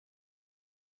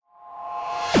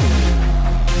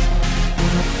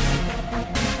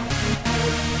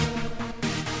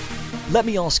Let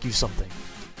me ask you something.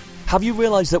 Have you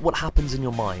realised that what happens in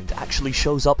your mind actually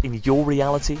shows up in your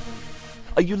reality?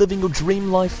 Are you living your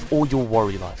dream life or your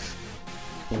worry life?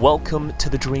 Welcome to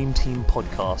the Dream Team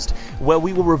podcast, where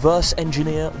we will reverse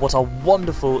engineer what our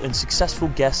wonderful and successful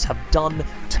guests have done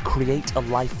to create a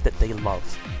life that they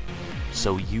love.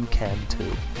 So you can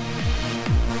too.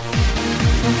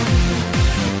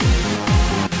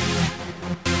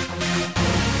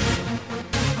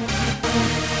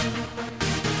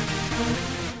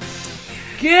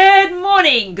 Good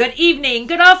morning, good evening,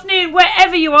 good afternoon,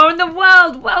 wherever you are in the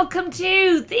world. Welcome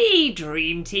to the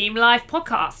Dream Team Life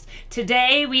podcast.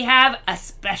 Today we have a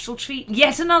special treat,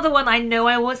 yet another one. I know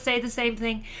I always say the same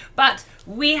thing, but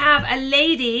we have a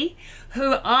lady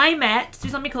who I met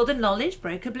through something called the Knowledge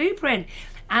Broker Blueprint.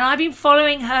 And I've been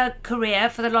following her career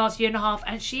for the last year and a half,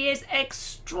 and she is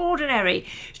extraordinary.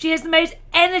 She is the most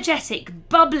energetic,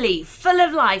 bubbly, full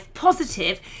of life,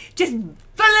 positive, just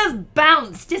full of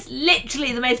bounce, just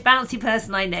literally the most bouncy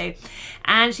person I know.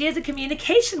 And she is a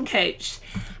communication coach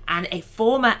and a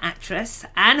former actress,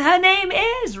 and her name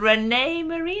is Renee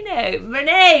Marino.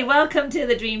 Renee, welcome to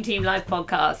the Dream Team Life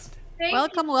podcast.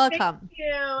 Welcome. Thank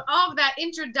you. Oh, that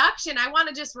introduction. I want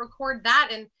to just record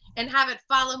that and have it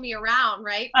follow me around,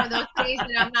 right? For those days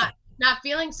that I'm not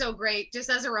feeling so great, just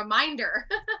as a reminder.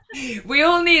 We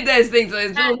all need those things,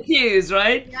 those little cues,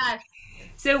 right? Yes.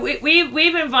 So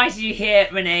we've invited you here,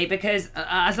 Renee, because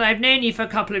as I've known you for a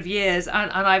couple of years,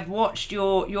 and I've watched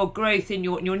your growth in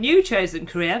your new chosen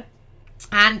career.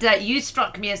 And you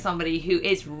struck me as somebody who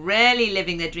is really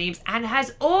living their dreams and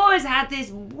has always had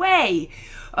this way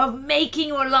of making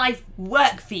your life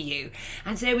work for you.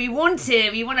 And so we want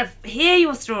to hear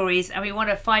your stories, and we want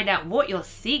to find out what your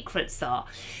secrets are.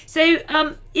 So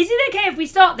is it okay if we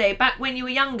start though back when you were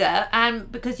younger,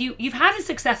 because you've had a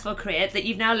successful career that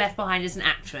you've now left behind as an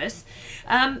actress,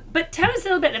 but tell us a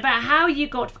little bit about how you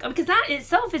got, because that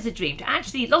itself is a dream to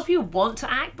actually, lots of people want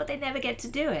to act but they never get to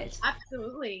do it.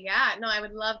 Absolutely. Yeah, no, I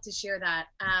would love to share that.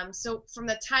 So from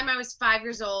the time I was 5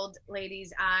 years old,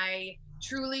 ladies, I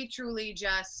truly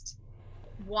just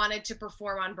wanted to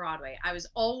perform on Broadway. I was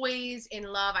always in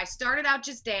love. I started out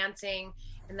just dancing,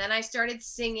 and then I started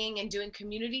singing and doing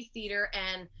community theater.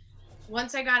 And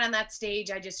once I got on that stage,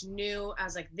 I just knew, I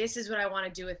was like, this is what I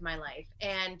want to do with my life.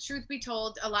 And truth be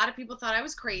told, a lot of people thought I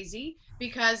was crazy,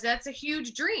 because that's a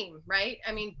huge dream, right?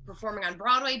 I mean, performing on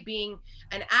Broadway, being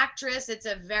an actress, it's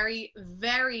a very,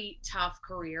 very tough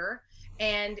career.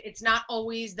 And it's not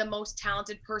always the most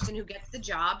talented person who gets the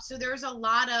job. So there's a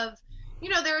lot of,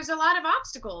 there's a lot of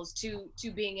obstacles to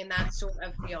being in that sort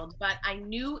of field. But I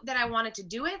knew that I wanted to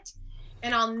do it.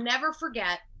 And I'll never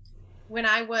forget, when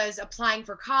I was applying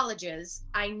for colleges,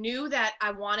 I knew that I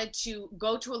wanted to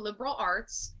go to a liberal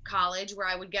arts college where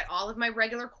I would get all of my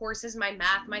regular courses, my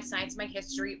math, my science, my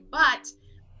history, but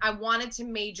I wanted to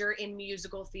major in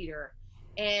musical theater.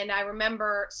 And I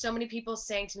remember so many people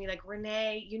saying to me, like,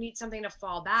 Renee, you need something to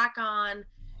fall back on.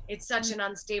 It's such an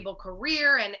unstable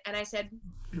career. And I said,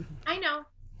 I know,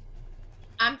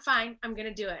 I'm fine. I'm going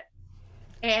to do it.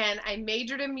 And I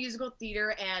majored in musical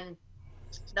theater, and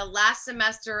the last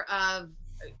semester of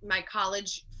my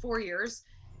college 4 years,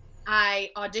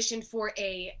 I auditioned for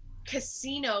a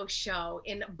casino show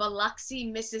in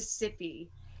Biloxi, Mississippi,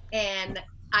 and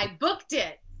I booked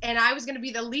it. And I was going to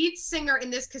be the lead singer in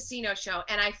this casino show.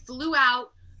 And I flew out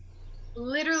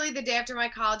literally the day after my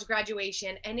college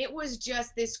graduation. And it was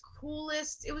just the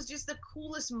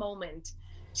coolest moment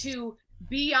to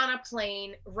be on a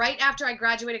plane right after I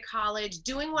graduated college,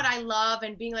 doing what I love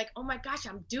and being like, oh my gosh,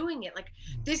 I'm doing it. Like,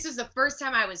 this is the first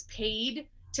time I was paid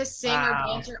to sing or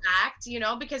dance or act,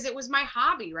 because it was my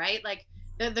hobby, right? Like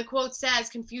the quote says,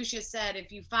 Confucius said,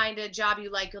 if you find a job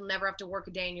you like, you'll never have to work a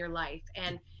day in your life.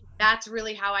 And that's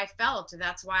really how I felt.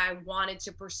 That's why I wanted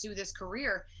to pursue this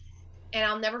career. And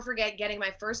I'll never forget getting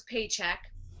my first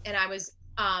paycheck. And I was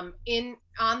on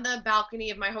the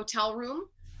balcony of my hotel room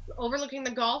overlooking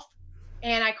the Gulf.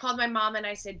 And I called my mom and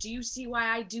I said, do you see why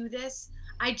I do this?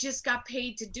 I just got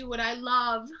paid to do what I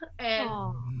love. And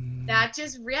that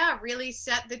just, really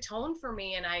set the tone for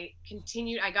me. And I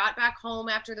continued. I got back home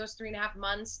after those 3.5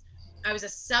 months. I was a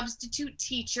substitute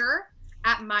teacher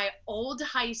at my old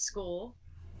high school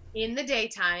in the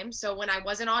daytime. So when I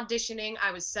wasn't auditioning,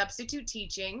 I was substitute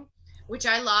teaching, which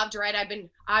I loved, right? I've been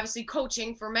obviously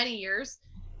coaching for many years.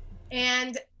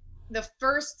 And the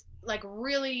first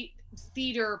really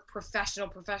theater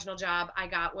professional job I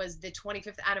got was the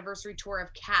 25th anniversary tour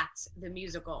of Cats, the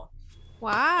musical.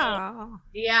 Wow.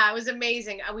 Yeah, it was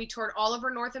amazing. We toured all over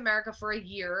North America for a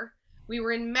year. We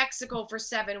were in Mexico for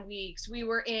 7 weeks. We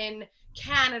were in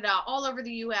Canada, all over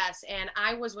the US. And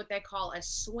I was what they call a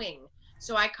swing.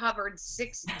 So I covered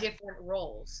 6 different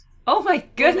roles. Oh my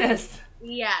goodness.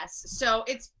 Yes. So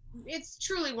it's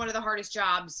truly one of the hardest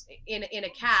jobs in a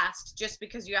cast, just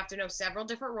because you have to know several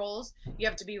different roles. You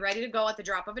have to be ready to go at the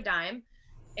drop of a dime.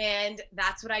 And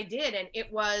that's what I did. And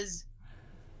it was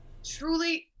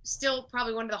truly still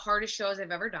probably one of the hardest shows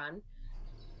I've ever done.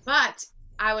 But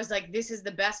I was like, this is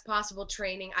the best possible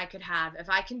training I could have. If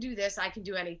I can do this, I can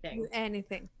do anything. Do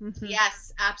anything. Mhm.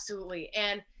 Yes, absolutely.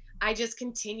 And I just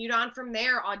continued on from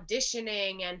there,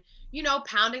 auditioning and,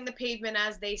 pounding the pavement,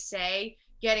 as they say,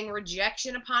 getting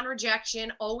rejection upon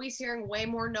rejection, always hearing way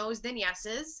more no's than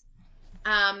yeses.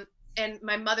 And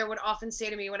my mother would often say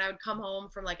to me when I would come home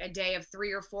from like a day of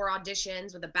 3 or 4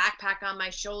 auditions with a backpack on my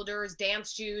shoulders,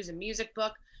 dance shoes, a music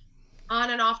book,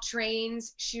 on and off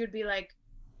trains, she would be like,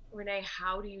 Renee,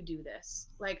 how do you do this?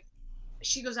 Like,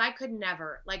 she goes, I could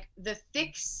never. Like, the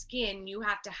thick skin you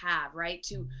have to have, right,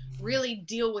 to really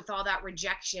deal with all that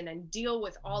rejection and deal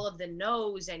with all of the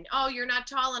no's and, oh, you're not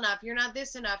tall enough, you're not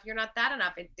this enough, you're not that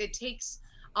enough. It takes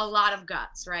a lot of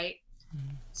guts, right?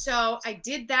 So I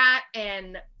did that,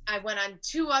 and I went on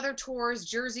 2 other tours,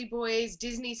 Jersey Boys,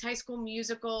 Disney's High School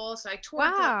Musical. So I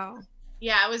toured. Wow.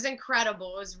 Yeah, it was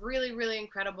incredible. It was really, really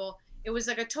incredible. It was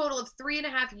like a total of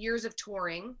 3.5 years of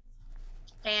touring.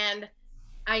 And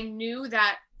I knew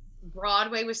that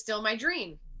Broadway was still my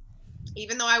dream.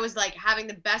 Even though I was like having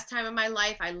the best time of my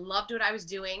life, I loved what I was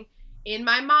doing. In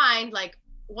my mind, like,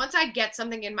 once I get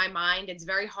something in my mind, it's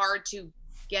very hard to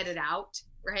get it out,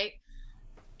 right?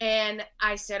 And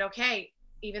I said, okay,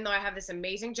 even though I have this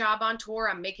amazing job on tour,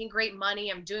 I'm making great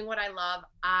money, I'm doing what I love,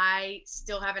 I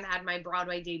still haven't had my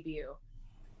Broadway debut.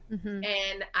 Mhm.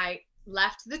 And I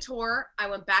left the tour. I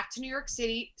went back to New York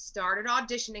City, started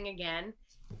auditioning again.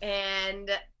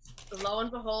 And lo and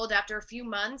behold, after a few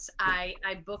months, I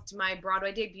booked my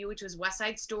Broadway debut, which was West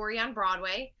Side Story on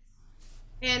Broadway.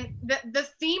 And the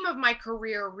theme of my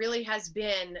career really has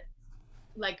been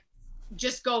like,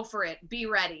 just go for it, be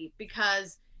ready.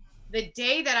 Because the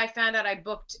day that I found out I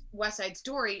booked West Side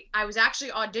Story, I was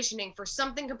actually auditioning for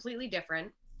something completely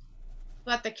different.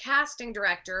 But the casting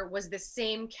director was the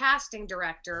same casting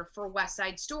director for West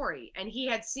Side Story. And he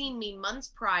had seen me months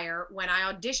prior when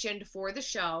I auditioned for the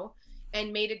show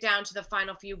and made it down to the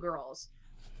final few girls.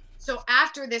 So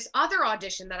after this other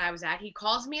audition that I was at, he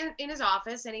calls me in his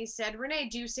office and he said, Renee,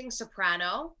 do you sing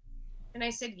soprano? And I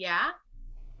said, yeah.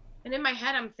 And in my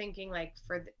head, I'm thinking like,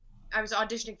 I was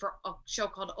auditioning for a show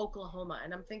called Oklahoma.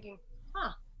 And I'm thinking,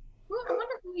 I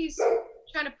wonder who he's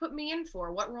trying to put me in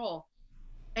for, what role?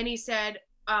 And he said,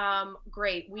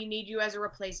 great, we need you as a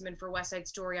replacement for West Side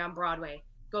Story on Broadway.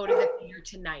 Go to the theater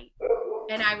tonight.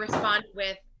 And I responded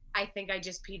with, I think I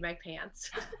just peed my pants.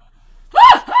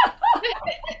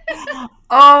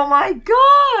 Oh my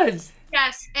God.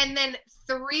 Yes. And then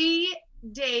 3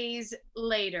 days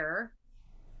later,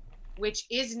 which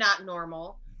is not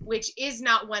normal, which is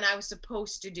not when I was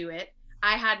supposed to do it,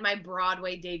 I had my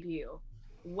Broadway debut.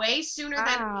 Way sooner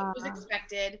than it was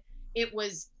expected. It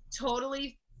was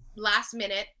totally last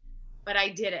minute, but I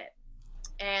did it.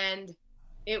 And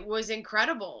it was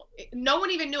incredible. No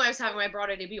one even knew I was having my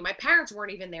Broadway debut. My parents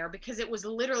weren't even there because it was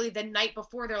literally the night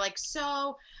before. They're like,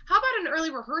 so how about an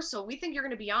early rehearsal? We think you're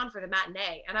going to be on for the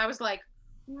matinee. And I was like,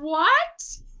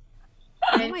 what?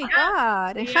 Oh my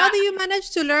God. And how do you manage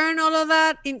to learn all of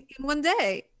that in one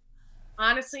day?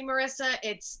 Honestly, Marissa,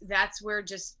 that's where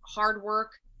just hard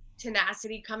work,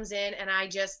 tenacity comes in. And I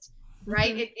just,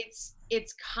 right.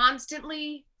 It's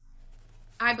constantly,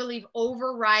 I believe,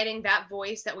 overriding that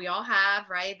voice that we all have,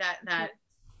 right?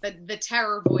 The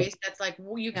terror voice that's like,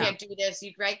 well, you can't do this,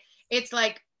 right? It's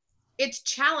like, it's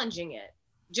challenging it,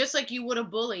 just like you would a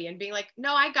bully, and being like,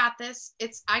 no, I got this.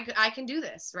 I can do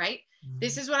this, right?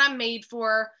 This is what I'm made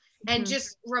for. And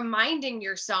just reminding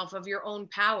yourself of your own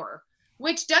power,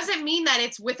 which doesn't mean that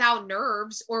it's without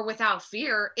nerves or without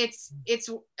fear. It's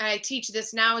I teach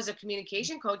this now as a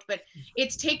communication coach, but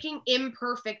it's taking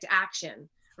imperfect action.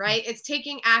 Right? It's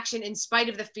taking action in spite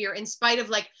of the fear, in spite of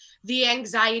like the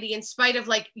anxiety, in spite of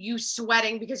like you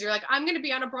sweating because you're like, I'm going to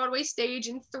be on a Broadway stage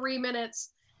in 3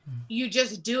 minutes. You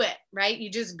just do it, right?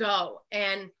 You just go.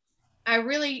 And I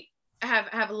really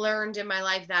have learned in my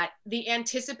life that the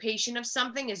anticipation of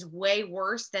something is way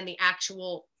worse than the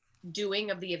actual doing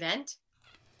of the event.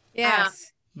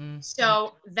 Yes.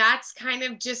 So that's kind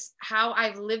of just how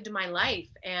I've lived my life.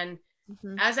 And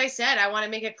as I said, I want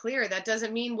to make it clear that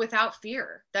doesn't mean without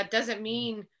fear. That doesn't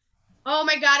mean, oh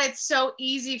my God, it's so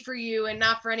easy for you and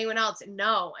not for anyone else.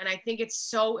 No. And I think it's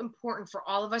so important for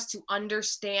all of us to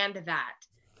understand that,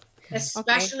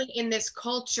 especially in this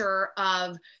culture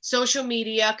of social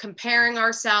media, comparing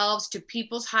ourselves to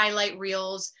people's highlight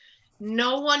reels.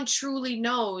 no one truly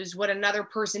knows what another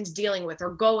person's dealing with or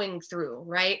going through,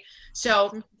 right?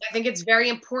 So I think it's very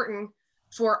important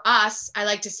for us. I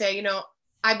like to say, you know,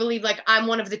 I believe like I'm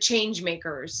one of the change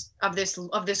makers of this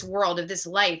world, of this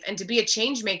life. And to be a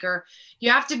change maker, you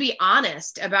have to be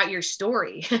honest about your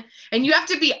story. And you have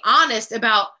to be honest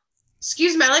about,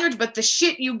 excuse my language, but the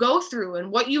shit you go through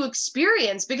and what you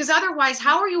experience, because otherwise,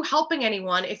 how are you helping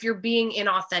anyone if you're being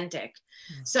inauthentic?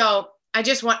 So I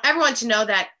just want everyone to know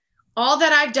that all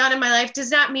that I've done in my life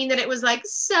does not mean that it was like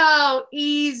so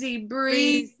easy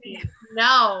breezy.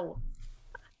 No.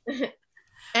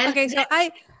 And okay, so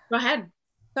go ahead.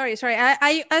 Sorry.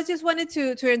 I just wanted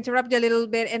to interrupt you a little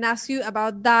bit and ask you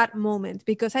about that moment,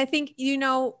 because I think, you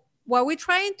know, what we're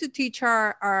trying to teach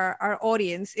our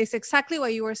audience is exactly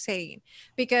what you were saying,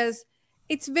 because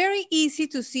it's very easy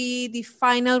to see the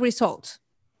final result.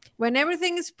 When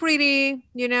everything is pretty,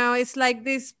 you know, it's like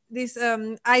this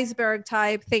iceberg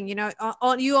type thing, you know,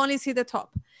 you only see the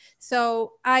top.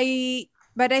 But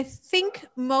I think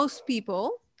most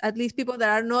people, at least people that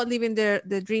are not living their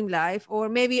dream life, or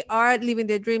maybe are living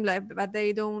their dream life but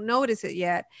they don't notice it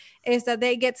yet, is that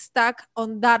they get stuck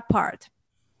on that part.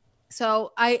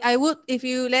 So I would, if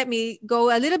you let me go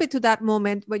a little bit to that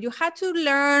moment where you had to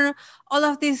learn all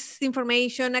of this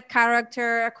information, a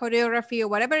character, a choreography, or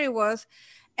whatever it was,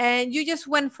 and you just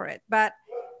went for it. But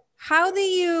how do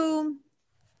you,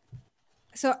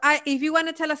 if you want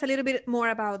to tell us a little bit more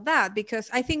about that, because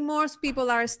I think most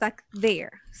people are stuck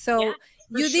there. So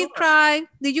you did cry.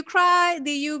 Did you cry?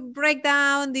 Did you break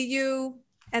down?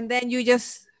 And then you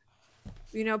just,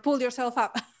 you know, pulled yourself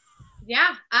up?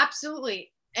 Yeah,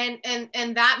 absolutely. And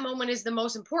that moment is the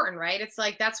most important, right? It's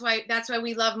like, that's why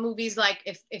we love movies. Like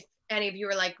if any of you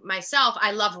are like myself,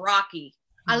 I love Rocky.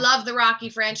 I love the Rocky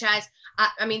franchise.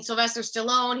 I mean, Sylvester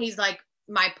Stallone, he's like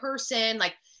my person.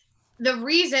 Like, the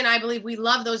reason I believe we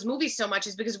love those movies so much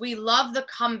is because we love the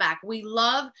comeback. We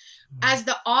love, as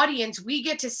the audience, we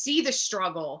get to see the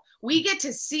struggle. We get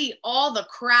to see all the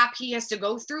crap he has to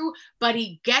go through, but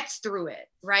he gets through it,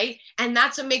 right? And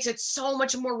that's what makes it so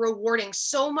much more rewarding,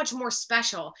 so much more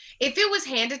special. If it was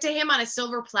handed to him on a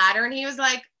silver platter and he was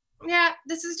like, yeah,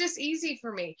 this is just easy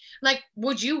for me. Like,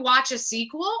 would you watch a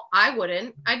sequel? I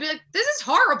wouldn't. I'd be like, this is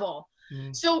horrible.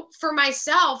 So for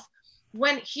myself,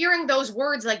 when hearing those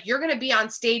words, like, you're going to be on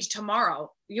stage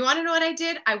tomorrow, you want to know what I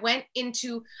did? I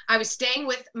was staying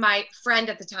with my friend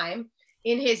at the time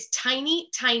in his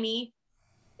tiny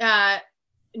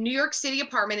New York City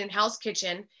apartment in Hell's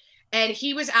Kitchen. And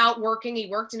he was out working. He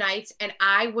worked nights. And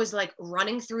I was like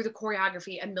running through the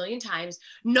choreography a million times,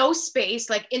 no space,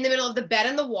 like in the middle of the bed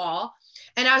and the wall.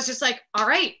 And I was just like, all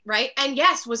right. Right. And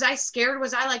yes, was I scared?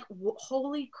 Was I like,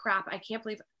 holy crap, I can't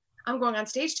believe I'm going on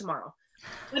stage tomorrow.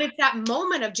 But it's that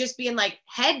moment of just being like,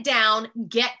 head down,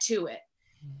 get to it.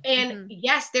 And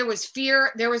yes, there was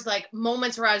fear. There was like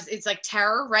moments where it's like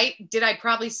terror, right? Did I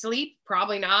probably sleep?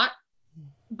 Probably not.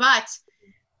 But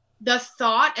the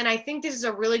thought, and I think this is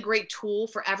a really great tool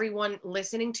for everyone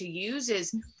listening to use,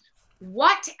 is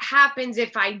what happens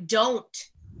if I don't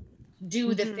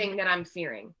do the thing that I'm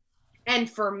fearing? And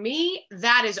for me,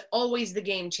 that is always the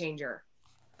game changer.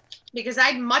 Because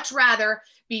I'd much rather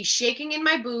be shaking in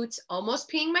my boots, almost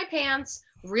peeing my pants,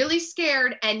 really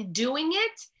scared, and doing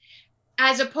it,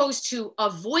 as opposed to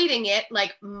avoiding it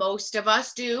like most of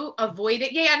us do. Avoid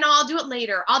it. Yeah, no, I'll do it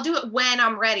later. I'll do it when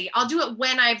I'm ready. I'll do it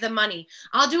when I have the money.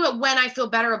 I'll do it when I feel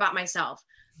better about myself.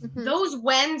 Those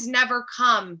whens never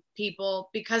come, people,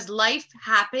 because life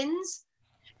happens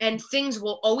and things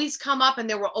will always come up and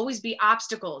there will always be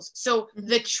obstacles. So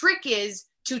the trick is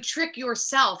to trick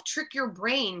yourself, trick your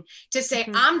brain to say,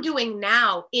 I'm doing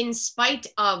now in spite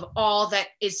of all that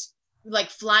is like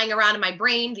flying around in my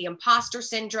brain, the imposter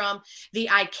syndrome,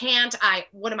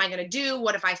 what am I going to do?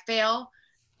 What if I fail?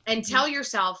 And tell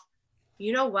yourself,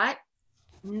 you know what?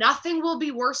 Nothing will be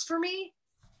worse for me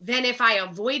than if I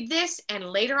avoid this and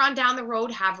later on down the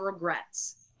road have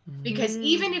regrets. Because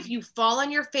even if you fall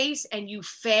on your face and you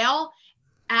fail,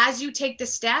 as you take the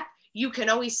step, you can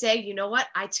always say, you know what?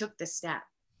 I took the step.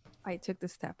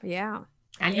 Yeah.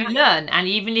 And you learn. And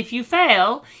even if you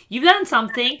fail, you learn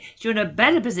something. You're in a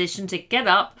better position to get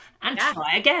up and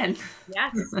try again.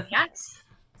 Yes.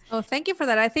 Oh, thank you for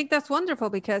that. I think that's wonderful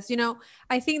because, you know,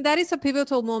 I think that is a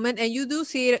pivotal moment and you do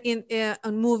see it in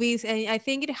movies. And I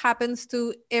think it happens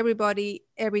to everybody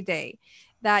every day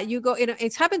that you go, you know,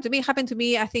 it happened to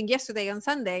me, I think yesterday on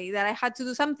Sunday, that I had to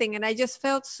do something and I just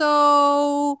felt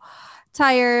so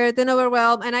tired and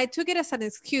overwhelmed. And I took it as an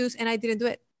excuse and I didn't do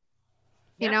it.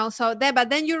 You know, but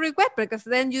then you regret because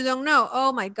then you don't know,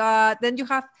 oh my God, then you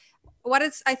have,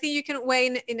 I think you can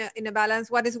weigh in a balance,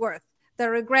 what is worth, the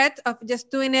regret of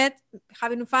just doing it,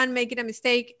 having fun, making a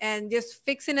mistake, and just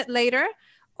fixing it later,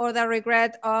 or the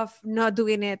regret of not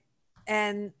doing it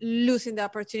and losing the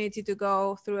opportunity to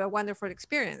go through a wonderful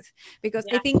experience. Because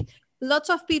I think lots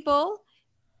of people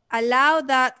allow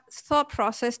that thought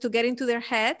process to get into their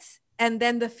heads, and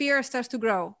then the fear starts to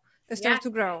grow. It starts to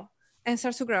grow and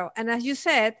starts to grow. And as you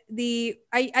said,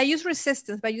 I use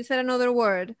resistance, but you said another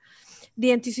word,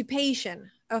 the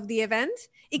anticipation of the event.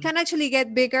 It can actually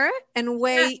get bigger and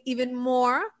weigh even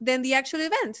more than the actual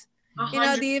event. 100%. You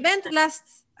know, the event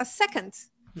lasts a second.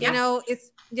 You know,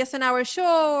 it's just an hour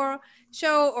show,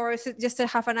 or is it just a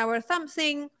half an hour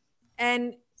something?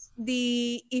 And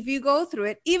if you go through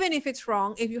it, even if it's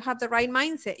wrong, if you have the right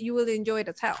mindset, you will enjoy it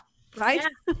as hell, right?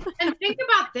 Yeah. And think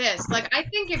about this. Like, I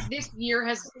think if this year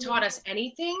has taught us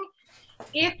anything,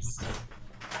 it's,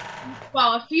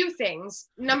 well, a few things.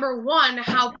 Number one,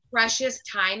 how precious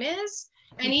time is.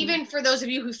 And even for those of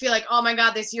you who feel like, oh my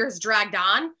God, this year has dragged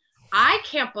on, I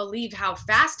can't believe how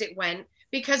fast it went.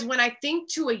 Because when I think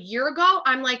to a year ago,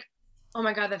 I'm like, oh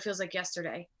my God, that feels like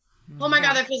yesterday. Oh my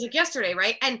God, that feels like yesterday,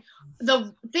 right? And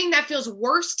the thing that feels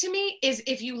worse to me is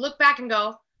if you look back and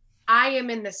go, I am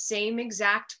in the same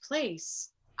exact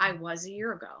place I was a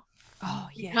year ago. Oh,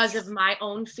 yes. Because of my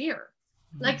own fear.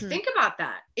 Like, think about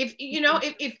that. If, you know,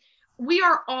 if we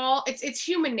are all, it's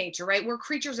human nature, right? We're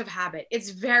creatures of habit. It's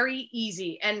very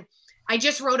easy. And I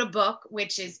just wrote a book,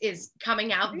 which is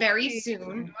coming out very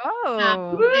soon.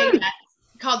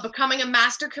 Called Becoming a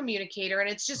Master Communicator. And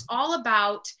it's just all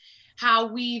about how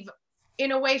we've,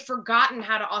 in a way, forgotten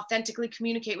how to authentically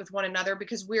communicate with one another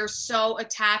because we're so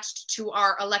attached to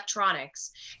our electronics,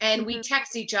 and we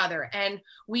text each other, and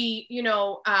we, you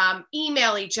know,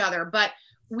 email each other, but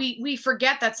we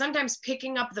forget that sometimes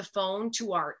picking up the phone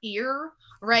to our ear,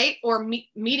 right, or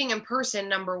meeting in person,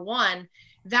 number one,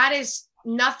 that is,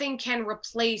 nothing can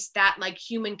replace that, like,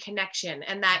 human connection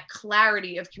and that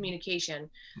clarity of communication.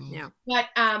 Yeah. But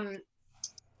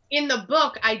in the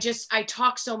book, I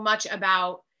talk so much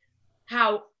about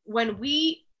how when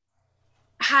we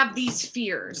have these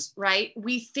fears, right,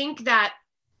 we think that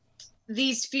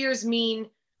these fears mean,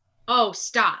 oh,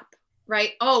 stop,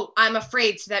 right? Oh, I'm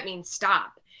afraid, so that means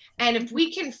stop. And if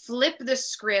we can flip the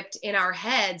script in our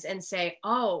heads and say,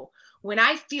 oh, when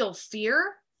I feel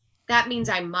fear, that means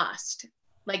I must.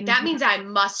 Like, that means I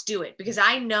must do it because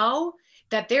I know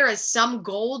that there is some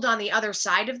gold on the other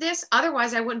side of this.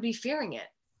 Otherwise, I wouldn't be fearing it.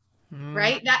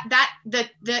 Right?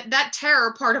 That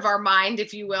terror part of our mind,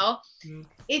 if you will,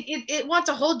 it wants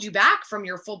to hold you back from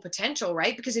your full potential,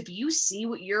 right? Because if you see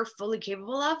what you're fully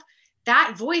capable of,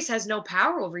 that voice has no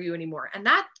power over you anymore. And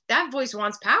that voice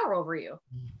wants power over you,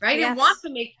 right? Yes.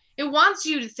 It wants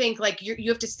you to think like you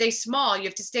have to stay small. You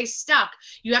have to stay stuck.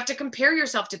 You have to compare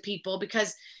yourself to people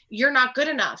because you're not good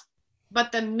enough.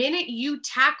 But the minute you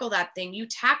tackle that thing, you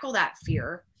tackle that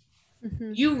fear,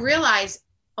 you realize,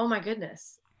 oh my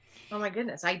goodness,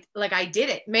 I did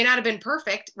it. May not have been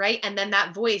perfect, right? And then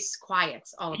that voice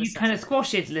quiets all of a sudden. You kind of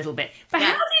squash it a little bit. But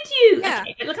how did you,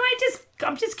 okay, look,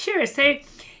 I'm just curious. So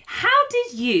how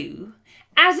did you,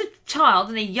 as a child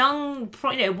and a young,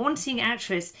 wanting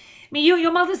actress, I mean,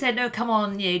 your mother said, no, come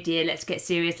on, dear, let's get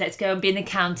serious. Let's go and be an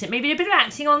accountant. Maybe a bit of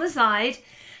acting on the side.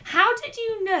 How did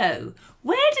you know?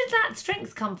 Where did that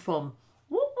strength come from?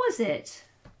 What was it?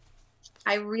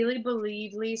 I really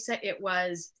believe, Lisa, it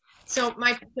was... So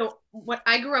what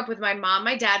I grew up with, my mom,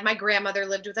 my dad, my grandmother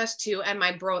lived with us too, and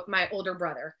my older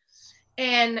brother.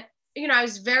 And, I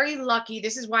was very lucky.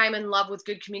 This is why I'm in love with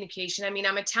good communication. I mean,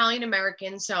 I'm Italian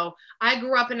American, so I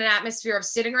grew up in an atmosphere of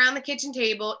sitting around the kitchen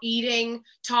table, eating,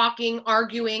 talking,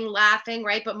 arguing, laughing,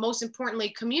 right? But most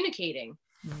importantly, communicating.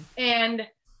 And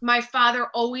my father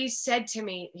always said to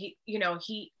me,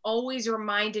 he always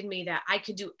reminded me that I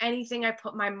could do anything I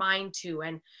put my mind to,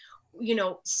 and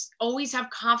always have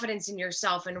confidence in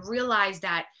yourself and realize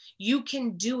that you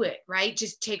can do it, right?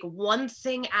 Just take one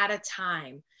thing at a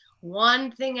time.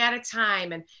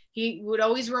 And he would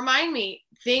always remind me,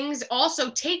 things also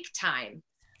take time,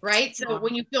 right? So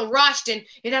when you feel rushed and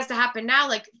it has to happen now,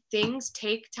 like, things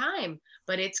take time,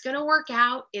 but it's going to work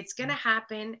out. It's going to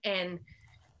happen. And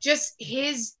just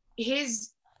the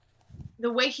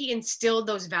way he instilled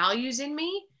those values in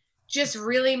me just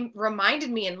really reminded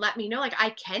me and let me know, like,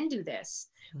 I can do this.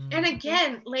 And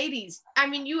again, ladies, I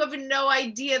mean, you have no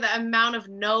idea the amount of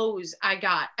no's I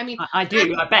got. I mean, I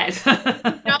do, I bet.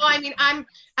 I mean,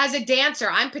 as a dancer,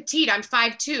 I'm petite, I'm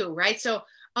 5'2", right? So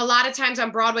a lot of times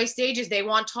on Broadway stages, they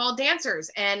want tall dancers,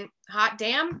 and hot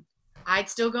damn, I'd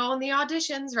still go in the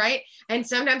auditions, right? And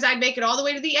sometimes I'd make it all the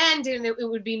way to the end, and it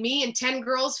would be me and 10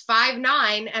 girls,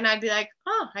 5'9", and I'd be like,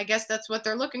 oh, I guess that's what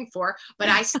they're looking for. But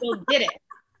I still did it.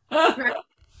 Right?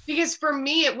 Because for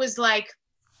me, it was like,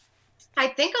 I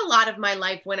think a lot of my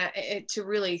life, to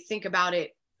really think about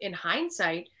it in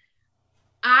hindsight,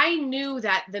 I knew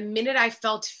that the minute I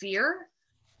felt fear,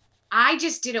 I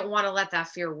just didn't want to let that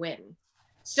fear win.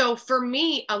 So for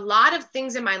me, a lot of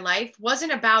things in my life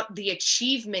wasn't about the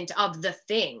achievement of the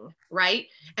thing, right?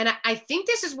 And I think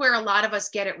this is where a lot of us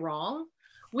get it wrong.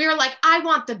 We're like, I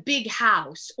want the big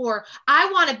house, or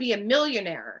I want to be a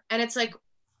millionaire. And it's like,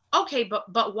 okay,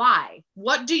 but why?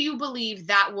 What do you believe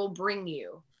that will bring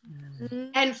you?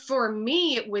 Mhm. And for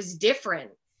me, it was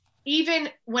different. Even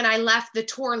when I left the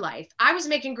tour life, I was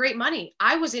making great money.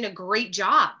 I was in a great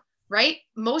job, right?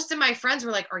 Most of my friends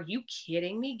were like, are you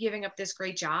kidding me giving up this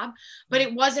great job? But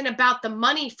it wasn't about the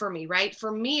money for me, right?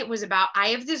 For me, it was about, I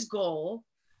have this goal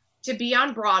to be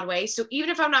on Broadway. So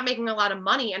even if I'm not making a lot of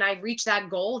money and I reach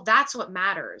that goal, that's what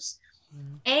matters.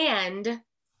 And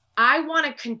I want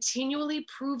to continually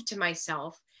prove to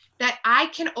myself that I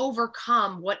can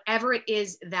overcome whatever it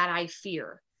is that I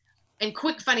fear. And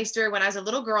quick funny story, when I was a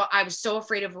little girl, I was so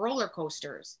afraid of roller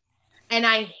coasters. And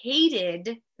I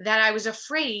hated that I was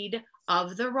afraid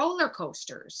of the roller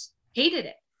coasters. Hated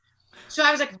it. So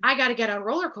I was like, I got to get on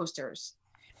roller coasters.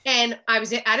 And I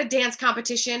was at a dance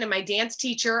competition, and my dance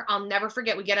teacher, I'll never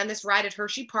forget, we get on this ride at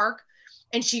Hershey Park.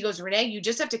 And she goes, Renee, you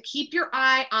just have to keep your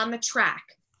eye on the track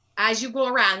as you go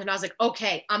around. And I was like,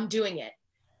 okay, I'm doing it.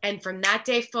 And from that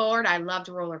day forward, I loved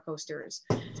roller coasters.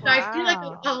 So I feel like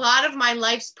Wow. a lot of my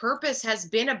life's purpose has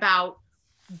been about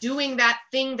doing that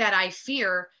thing that I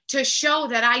fear to show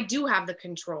that I do have the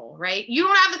control, right? You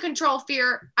don't have the control,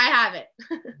 fear. I have it.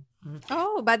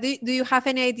 Oh, but do you have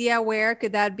any idea where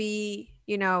could that be?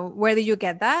 Where did you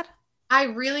get that? I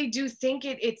really do think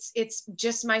it's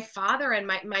just my father and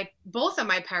my both of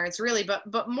my parents, really,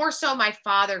 but more so my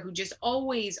father, who just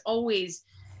always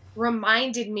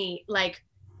reminded me, like,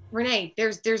 Renee,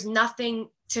 there's nothing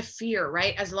to fear,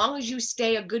 right? As long as you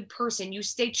stay a good person, you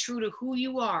stay true to who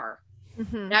you are.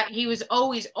 Mhm. That he was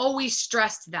always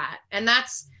stressed that. And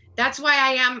that's why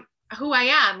I am who I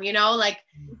am, like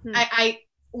Mhm. I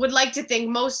would like to think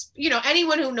most,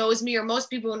 anyone who knows me, or most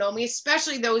people who know me,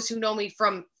 especially those who know me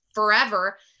from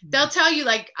forever, they'll tell you,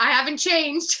 like, I haven't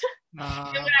changed.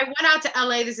 And when I went out to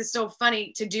LA, this is so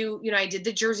funny to do, I did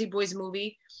the Jersey Boys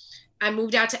movie. I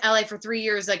moved out to LA for 3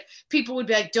 years. Like, people would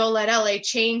be like, don't let LA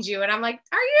change you. And I'm like,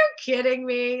 are you kidding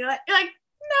me? Like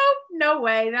no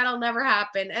way. That'll never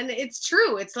happen. And it's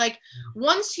true. It's like,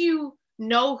 once you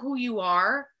know who you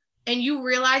are and you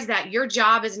realize that your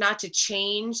job is not to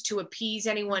change to appease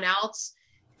anyone else,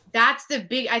 that's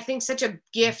I think, such a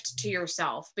gift to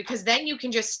yourself, because then you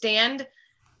can just stand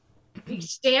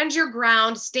your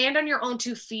ground, stand on your own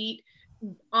 2 feet,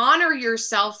 honor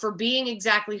yourself for being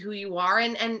exactly who you are,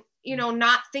 and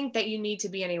not think that you need to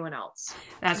be anyone else.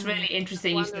 That's really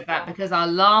interesting you said that, Wonderful. because our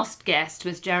last guest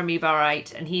was Jeremy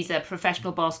Barrett, and he's a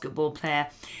professional basketball player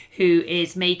who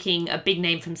is making a big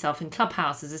name for himself in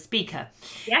Clubhouse as a speaker.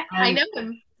 Yeah, I know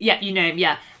him. Yeah, you know him,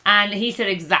 yeah. And he said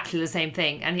exactly the same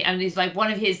thing. And he's like, one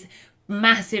of his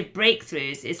massive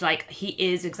breakthroughs is like, he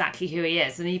is exactly who he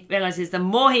is. And he realizes the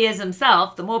more he is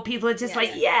himself, the more people are just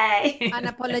like, yay.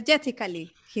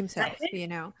 Unapologetically himself, That's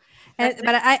it.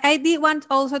 But I did want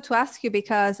also to ask you,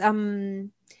 because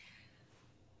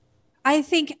I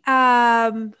think,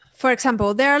 for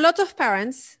example, there are a lot of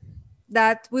parents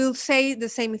that will say the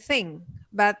same thing.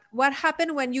 But what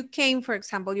happened when you came, for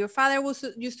example, your father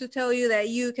used to tell you that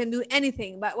you can do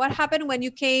anything. But what happened when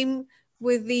you came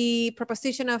with the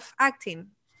proposition of acting?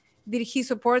 Did he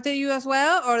support you as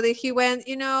well? Or did he went,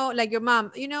 like your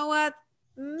mom, you know what?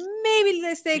 Maybe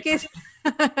let's take it.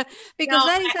 Because No,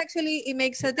 that is actually, it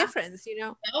makes a difference,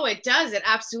 no, it does. It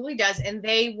absolutely does. And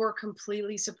they were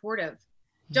completely supportive.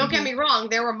 Don't get me wrong.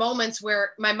 There were moments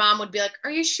where my mom would be like,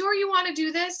 are you sure you want to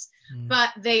do this? But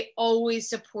they always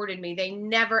supported me. They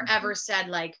never, ever said,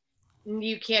 like,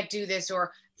 you can't do this.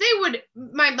 Or they would,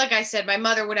 like I said, my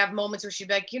mother would have moments where she'd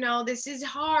be like, this is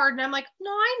hard. And I'm like,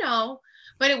 no, I know.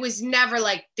 But it was never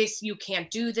like, this, you can't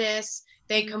do this.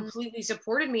 They completely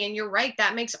supported me. And you're right.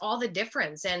 That makes all the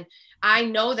difference. And I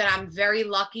know that I'm very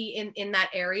lucky in that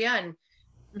area. And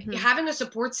having a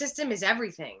support system is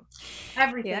everything.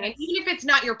 Everything. Yes. And even if it's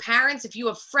not your parents, if you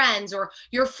have friends or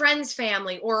your friend's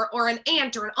family or an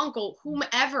aunt or an uncle,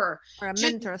 whomever, Or a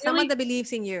just mentor, someone that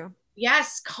believes in you.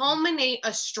 yes, culminate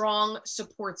a strong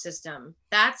support system.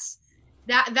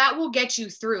 That will get you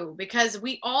through, because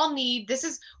we all need, this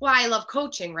is why I love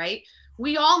coaching, right?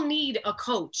 We all need a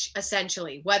coach,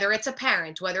 essentially, whether it's a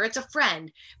parent, whether it's a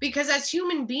friend, because as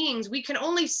human beings, we can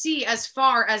only see as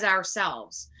far as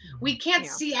ourselves. We can't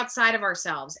see outside of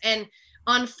ourselves. And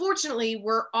unfortunately,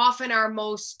 we're often our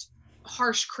most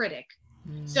harsh critic.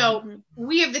 So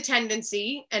we have the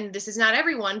tendency, and this is not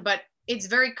everyone, but it's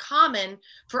very common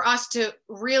for us to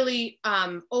really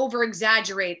over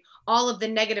exaggerate all of the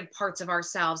negative parts of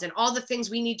ourselves and all the things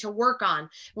we need to work on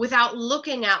without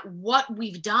looking at what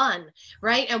we've done,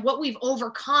 right? And what we've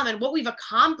overcome and what we've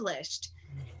accomplished.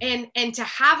 And to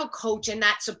have a coach and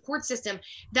that support system,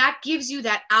 that gives you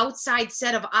that outside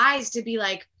set of eyes to be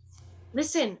like,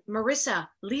 listen, Marissa,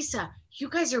 Lisa, you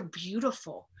guys are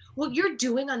beautiful. What you're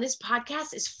doing on this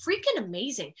podcast is freaking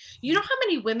amazing. You know how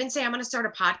many women say, I'm going to start a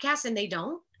podcast and they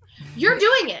don't? You're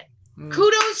doing it.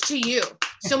 Kudos to you.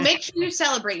 So make sure you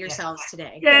celebrate yourselves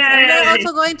today. And we're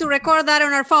also going to record that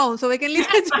on our phone so we can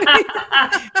listen to it.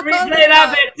 Replay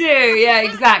that bit too. Yeah,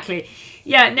 exactly.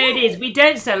 Yeah, no, it is. We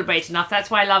don't celebrate enough. That's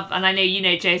why I love, and I know you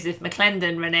know Joseph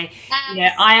McClendon, Renee. Yes. You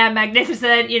know, I am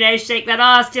magnificent. You know, shake that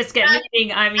ass, just get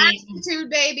moving. I mean, attitude,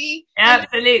 baby.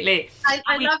 Absolutely.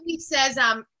 I love he says,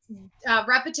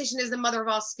 repetition is the mother of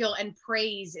all skill, and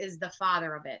praise is the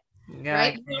father of it. Yeah,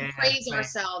 right? We don't praise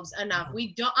ourselves enough.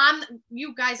 We don't.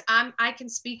 You guys. I can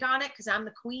speak on it because I'm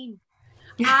the queen.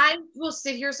 I will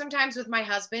sit here sometimes with my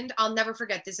husband. I'll never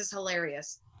forget. This is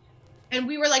hilarious. And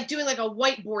we were like doing like a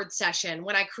whiteboard session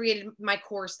when I created my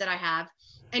course that I have.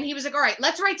 And he was like, all right,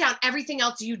 let's write down everything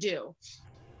else you do.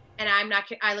 And I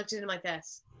looked at him like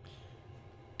this.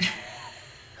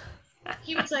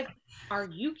 He was like, are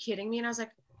you kidding me? And I was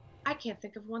like, I can't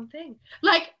think of one thing.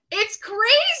 Like, it's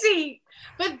crazy.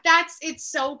 But it's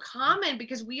so common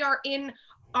because we are in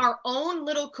our own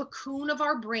little cocoon of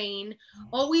our brain,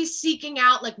 always seeking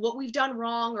out like what we've done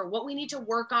wrong or what we need to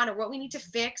work on or what we need to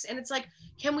fix. And it's like,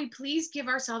 can we please give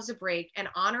ourselves a break and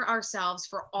honor ourselves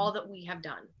for all that we have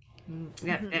done?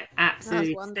 Yeah,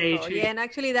 absolutely. That's wonderful. Yeah, and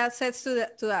actually that says to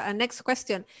the next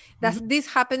question. Does this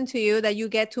happen to you, that you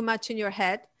get too much in your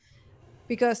head?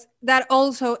 Because that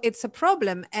also, it's a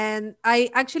problem. And I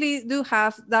actually do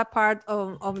have that part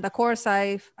of the course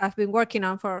I've been working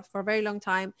on for a very long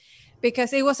time,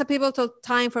 because it was a pivotal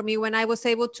time for me when I was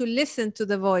able to listen to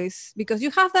the voice, because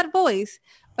you have that voice,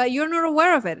 but you're not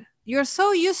aware of it. You're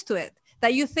so used to it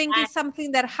that you think it's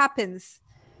something that happens.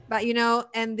 But,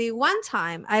 and the one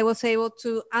time I was able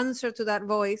to answer to that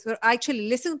voice, or actually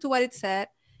listen to what it said,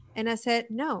 and I said,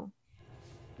 no.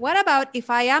 What about if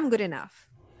I am good enough?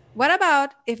 What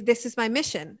about if this is my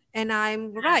mission and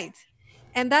I'm right?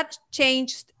 And that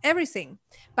changed everything.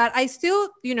 But I still,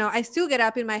 I still get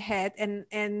up in my head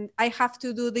and I have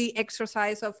to do the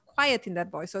exercise of quieting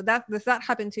that voice. So does that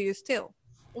happen to you still?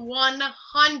 100%.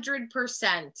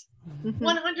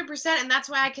 100%. And that's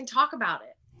why I can talk about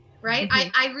it, right?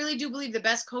 I really do believe the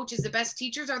best coaches, the best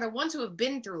teachers are the ones who have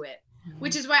been through it,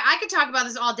 which is why I could talk about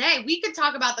this all day. We could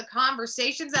talk about the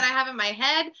conversations that I have in my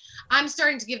head. I'm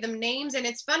starting to give them names. And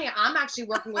it's funny, I'm actually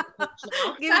working with a coach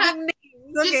now. Give them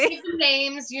names. Okay. Just give them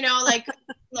names,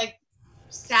 like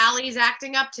Sally's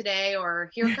acting up today,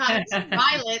 or here comes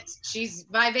Violet, she's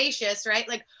vivacious, right?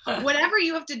 Like whatever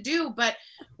you have to do. But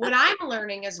what I'm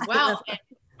learning as well,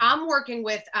 I'm working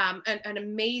with an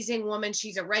amazing woman.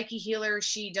 She's a Reiki healer.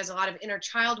 She does a lot of inner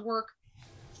child work.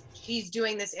 She's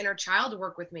doing this inner child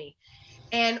work with me.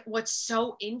 And what's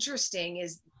so interesting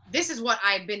is this is what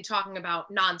I've been talking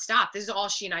about nonstop. This is all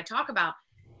she and I talk about.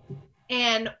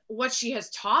 And what she has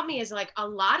taught me is like a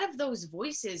lot of those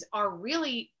voices are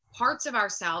really parts of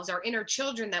ourselves, our inner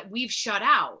children that we've shut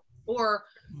out, or,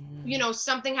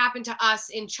 something happened to us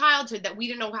in childhood that we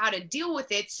didn't know how to deal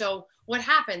with it. So what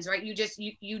happens, right? You just,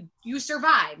 you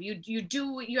survive, you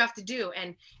do what you have to do.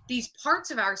 And these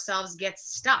parts of ourselves get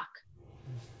stuck.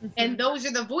 And those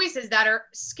are the voices that are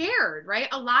scared, right?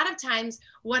 A lot of times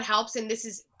what helps, and this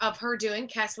is of her doing,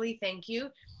 Kesley, thank you.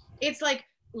 It's like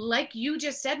you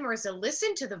just said, Marissa,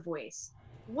 listen to the voice.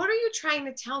 What are you trying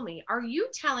to tell me? Are you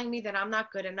telling me that I'm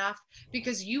not good enough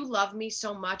because you love me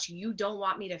so much you don't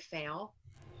want me to fail?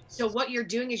 So what you're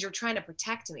doing is you're trying to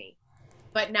protect me.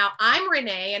 But now I'm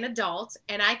Renee, an adult,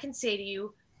 and I can say to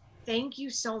you, thank you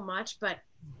so much, but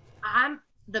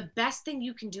the best thing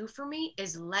you can do for me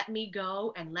is let me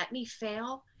go and let me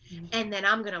fail. And then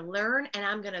I'm going to learn and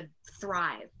I'm going to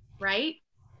thrive. Right.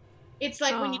 It's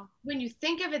like when you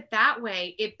think of it that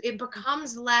way, it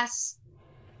becomes less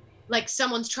like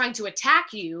someone's trying to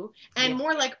attack you and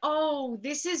more like, oh,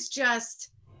 this is just,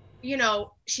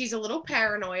 she's a little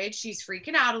paranoid. She's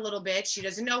freaking out a little bit. She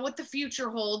doesn't know what the future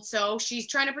holds. So she's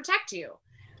trying to protect you.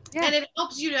 Yeah. And it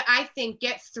helps you to, I think,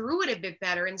 get through it a bit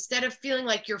better instead of feeling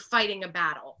like you're fighting a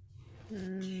battle.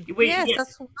 Yes,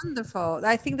 that's wonderful.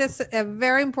 I think that's a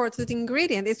very important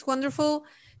ingredient. It's wonderful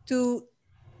to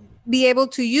be able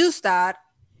to use that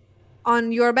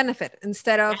on your benefit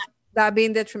instead of that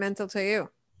being detrimental to you.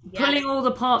 pulling all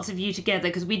the parts of you together,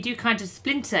 because we do kind of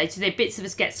splinter. So bits of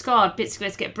us get scarred, bits of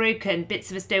us get broken, bits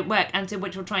of us don't work. And so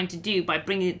what you're trying to do by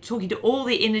talking to all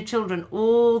the inner children,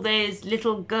 all those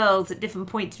little girls at different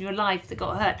points in your life that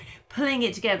got hurt, pulling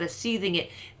it together, soothing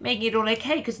it, making it all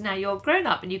okay, because now you're grown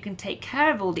up and you can take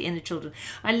care of all the inner children.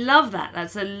 I love that.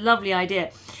 That's a lovely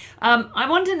idea. I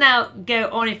want to now go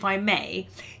on, if I may,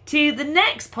 to the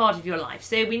next part of your life.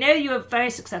 So we know you're a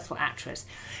very successful actress,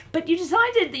 but you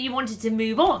decided that you wanted to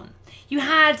move on. You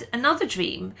had another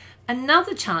dream,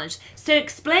 another challenge. So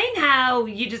explain how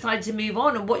you decided to move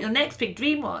on and what your next big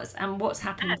dream was and what's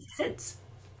happened since.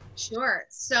 Sure.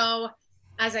 So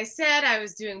as I said, I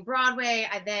was doing Broadway.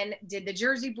 I then did the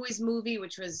Jersey Boys movie,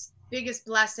 which was biggest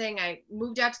blessing. I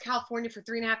moved out to California for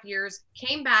 3.5 years,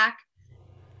 came back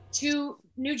to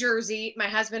New Jersey. My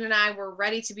husband and I were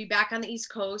ready to be back on the East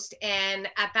Coast. And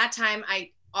at that time, I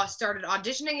started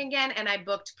auditioning again, and I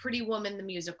booked Pretty Woman, the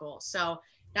musical. So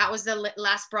that was the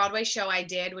last Broadway show I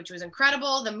did, which was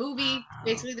incredible. The movie,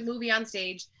 basically the movie on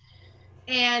stage.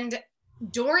 And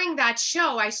during that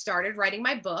show, I started writing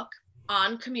my book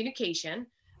on communication.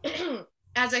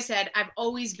 As I said, I've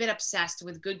always been obsessed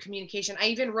with good communication. I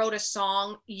even wrote a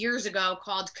song years ago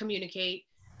called Communicate.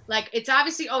 Like, it's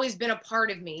obviously always been a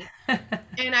part of me.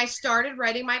 And I started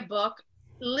writing my book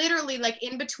literally like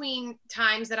in between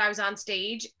times that I was on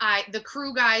stage. The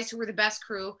crew guys, who were the best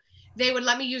crew, they would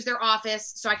let me use their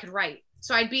office so I could write.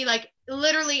 So I'd be like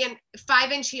literally in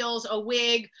 5-inch heels, a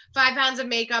wig, 5 pounds of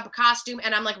makeup, a costume,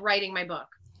 and I'm like writing my book.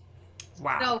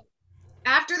 Wow. So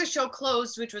after the show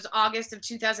closed, which was August of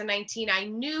 2019, I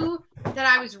knew that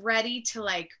I was ready to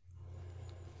like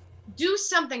do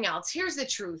something else. Here's the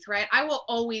truth, right? I will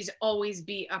always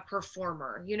be a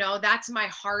performer. You know, that's my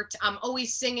heart. I'm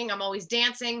always singing. I'm always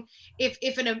dancing.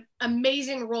 If an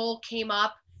amazing role came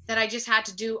up that I just had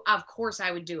to do, of course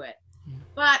I would do it.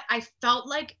 But I felt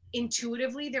like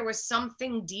intuitively there was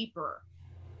something deeper.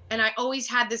 And I always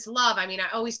had this love. I mean, I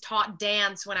always taught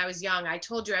dance when I was young. I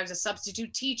told you I was a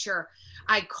substitute teacher.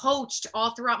 I coached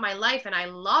all throughout my life, and I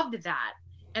loved that.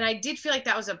 And I did feel like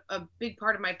that was a big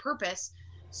part of my purpose.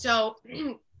 So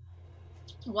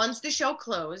once the show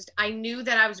closed, I knew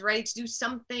that I was ready to do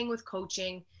something with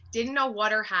coaching, didn't know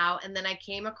what or how. And then I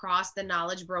came across the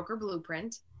Knowledge Broker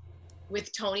Blueprint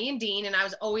with Tony and Dean. And I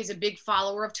was always a big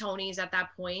follower of Tony's at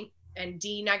that point. And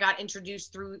Dean, I got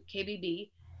introduced through KBB.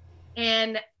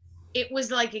 And it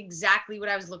was like exactly what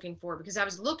I was looking for, because I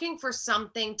was looking for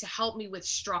something to help me with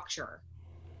structure.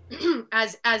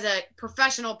 As a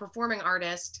professional performing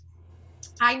artist,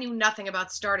 I knew nothing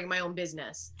about starting my own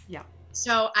business. Yeah.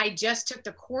 So I just took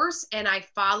the course and I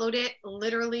followed it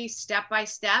literally step by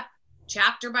step,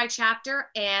 chapter by chapter.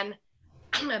 And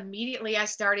immediately I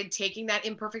started taking that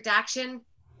imperfect action,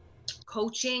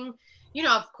 coaching. You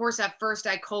know, of course, at first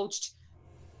I coached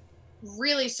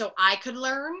really so I could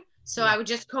learn. So I would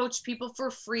just coach people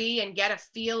for free and get a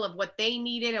feel of what they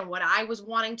needed and what I was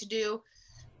wanting to do.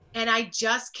 And I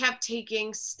just kept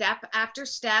taking step after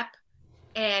step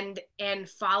and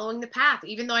following the path.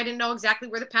 Even though I didn't know exactly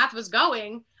where the path was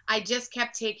going, I just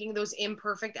kept taking those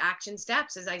imperfect action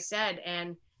steps, as I said.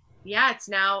 And yeah, it's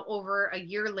now over a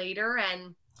year later,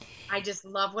 and I just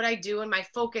love what I do. And my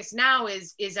focus now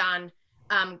is on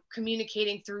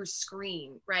communicating through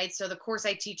screen, right? So the course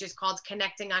I teach is called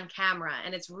Connecting on Camera.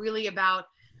 And it's really about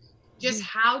just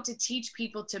how to teach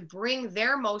people to bring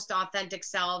their most authentic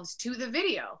selves to the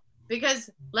video. Because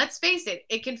let's face it,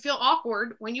 it can feel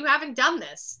awkward when you haven't done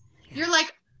this. You're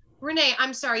like, Renee,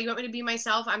 I'm sorry, you want me to be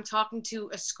myself? I'm talking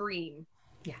to a screen.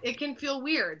 Yeah. It can feel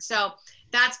weird. So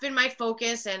that's been my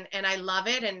focus, and I love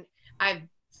it. And I've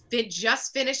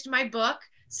just finished my book.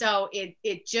 So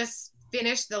it just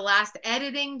finished the last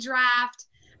editing draft.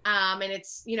 And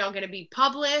it's, going to be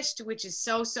published, which is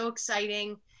so Will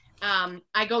exciting.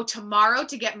 I go tomorrow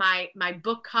to get my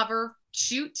book cover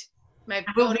shoot.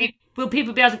 Will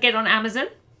people be able to get it on Amazon?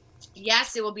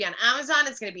 Yes, it will be on Amazon.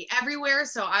 It's going to be everywhere.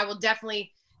 So I will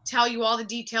definitely tell you all the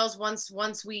details once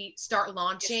we start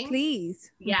launching. Yes,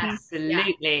 please. Yes.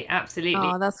 Absolutely. Absolutely.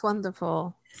 Oh, that's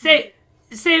wonderful.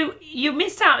 So you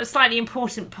missed out a slightly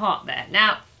important part there.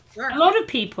 Now, Sure. A lot of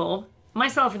people,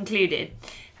 myself included,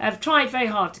 have tried very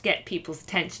hard to get people's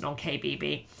attention on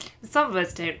KBB. Some of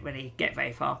us don't really get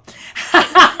very far.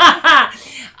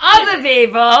 Other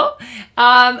people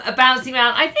are bouncing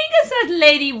around. I think a certain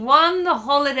lady won the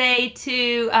holiday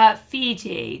to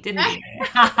Fiji, didn't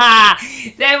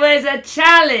she? There was a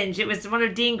challenge. It was one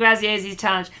of Dean Graziosi's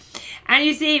challenge. And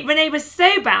you see, Renee was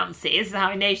so bouncy. This is how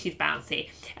I know she's bouncy.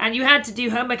 And you had to do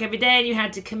homework every day, and you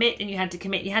had to commit, and you had to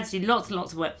commit. You had to do lots and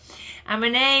lots of work. And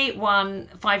Renee won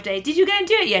 5 days. Did you go and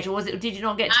do it yet, or did you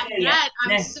not get to Not go yet.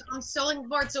 yet? I'm so looking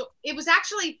forward. So it was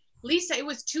actually, Lisa, it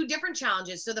was 2 different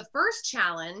challenges. So the first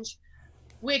challenge,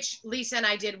 which Lisa and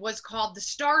I did, was called the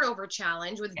Start Over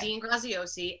Challenge with Dean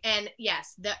Graziosi. And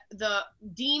yes, the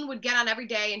Dean would get on every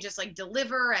day and just like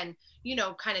deliver and, you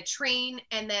know, kind of train.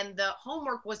 And then the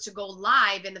homework was to go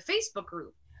live in the Facebook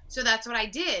group. So that's what I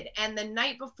did. And the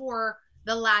night before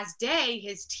the last day,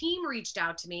 his team reached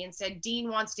out to me and said, Dean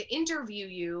wants to interview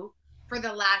you for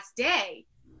the last day,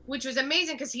 which was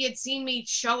amazing because he had seen me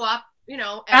show up, you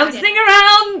know, bouncing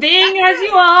around, being as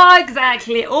you are,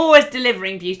 exactly, always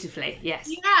delivering beautifully. Yes.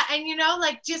 Yeah, and you know,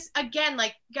 like, just again,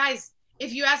 like, guys,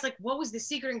 if you ask, like, what was the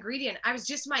secret ingredient, I was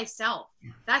just myself.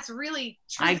 That's really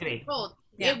true. I agree.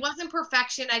 It wasn't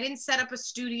perfection. I didn't set up a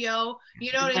studio,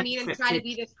 you know what I mean, and try to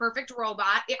be this perfect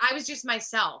robot. I was just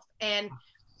myself. And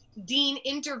Dean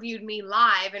interviewed me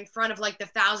live in front of like the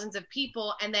thousands of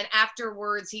people, and then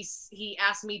afterwards he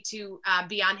asked me to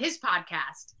be on his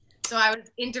podcast. So I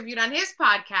was interviewed on his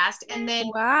podcast, and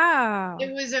then Wow,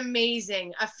 it was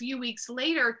amazing. A few weeks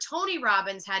later, Tony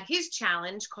Robbins had his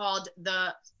challenge called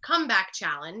the Comeback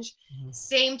Challenge.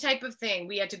 Same type of thing.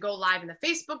 We had to go live in the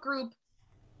Facebook group.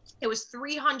 It was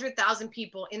 300,000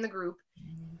 people in the group.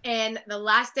 And the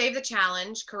last day of the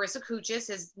challenge, Carissa Kuchis,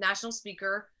 his national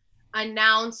speaker,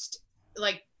 announced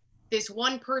like this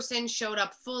one person showed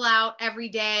up full out every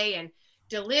day and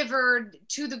delivered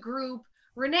to the group.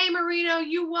 Renee Marino,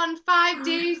 you won 5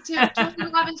 days to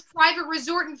Tony Robbins' private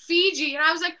resort in Fiji. And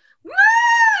I was like, woo!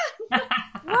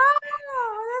 wow,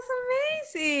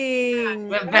 that's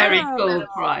amazing. A very Wow. cool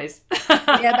prize.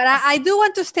 Yeah, but I do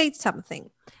want to state something,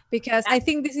 because I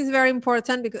think this is very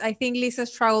important, because I think Lisa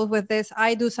struggles with this.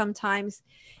 I do sometimes.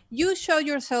 You show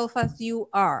yourself as you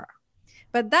are.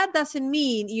 But that doesn't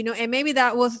mean, you know, and maybe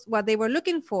that was what they were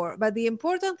looking for. But the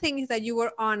important thing is that you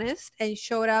were honest and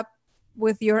showed up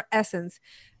with your essence.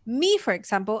 Me, for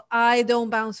example, I don't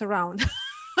bounce around.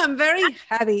 I'm very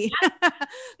heavy. But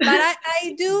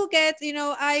I do get, you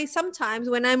know, I sometimes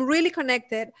when I'm really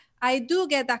connected, I do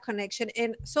get that connection.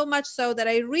 And so much so that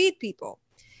I read people,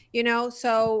 you know.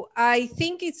 So I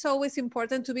think it's always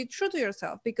important to be true to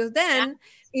yourself, because then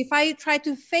if I try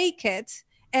to fake it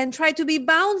and try to be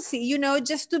bouncy, you know,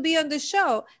 just to be on the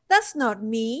show, that's not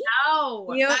me.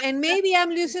 No. You know, and maybe I'm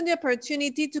losing the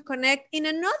opportunity to connect in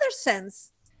another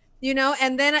sense, you know.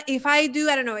 And then if I do,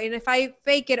 I don't know, and if I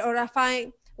fake it, or if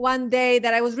I one day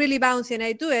that I was really bouncy and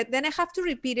I do it, then I have to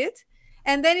repeat it,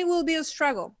 and then it will be a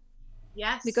struggle.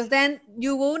 Yes. Because then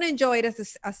you won't enjoy it as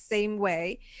the same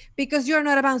way, because you're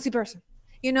not a bouncy person,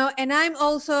 you know. And I'm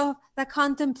also the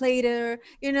contemplator,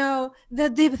 you know, the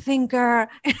deep thinker.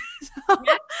 So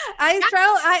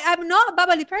I'm not a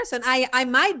bubbly person. I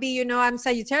might be, you know, I'm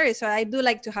Sagittarius, so I do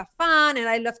like to have fun and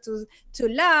I love to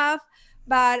laugh.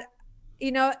 But,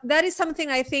 you know, that is something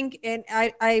I think, and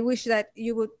I wish that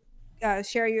you would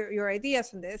share your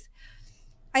ideas on this.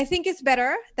 I think it's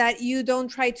better that you don't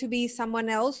try to be someone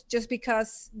else just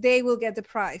because they will get the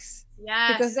prize.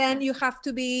 Yes. Because then you have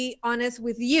to be honest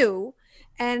with you,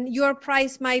 and your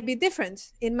prize might be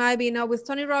different. It might be, you know, with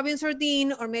Tony Robbins or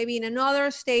Dean, or maybe in another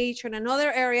stage or in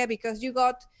another area, because you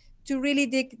got to really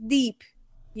dig deep,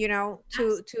 you know,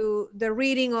 to the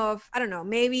reading of, I don't know,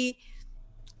 maybe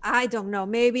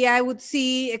I would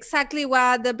see exactly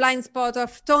what the blind spot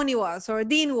of Tony was or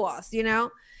Dean was, you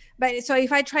know. But so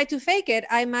if I try to fake it,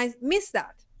 I might miss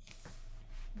that.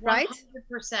 Right?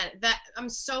 100%. That I'm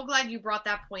so glad you brought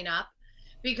that point up,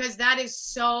 because that is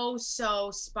so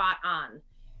spot on.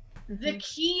 The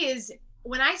key is,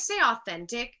 when I say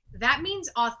authentic, that means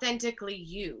authentically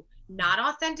you, not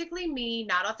authentically me,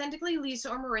 not authentically Lisa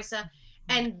or Marissa.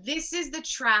 And this is the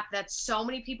trap that so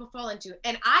many people fall into.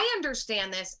 And I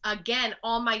understand this, again,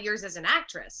 all my years as an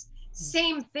actress.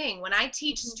 Same thing. When I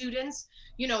teach students,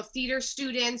 you know, theater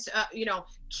students, you know,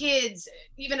 kids,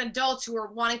 even adults who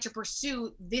are wanting to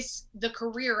pursue the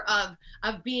career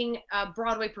of being a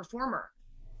Broadway performer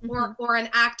or an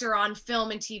actor on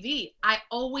film and TV, I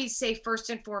always say, first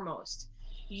and foremost,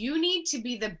 you need to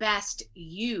be the best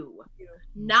you,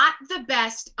 not the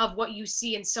best of what you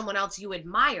see in someone else you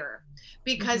admire.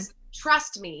 Because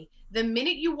trust me, the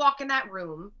minute you walk in that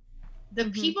room, the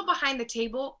people behind the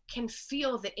table can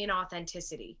feel the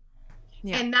inauthenticity.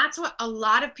 Yeah. And that's what a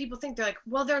lot of people think. They're like,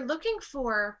 well, they're looking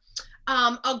for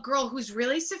a girl who's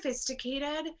really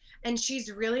sophisticated and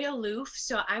she's really aloof.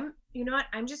 So you know what?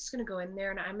 I'm just going to go in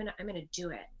there and I'm going to do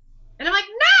it. And I'm like,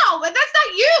 no, but that's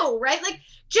not you, right? Like,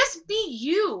 just be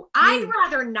you. I'd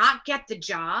rather not get the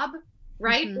job,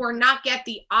 right? Or not get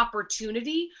the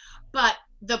opportunity, but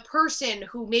the person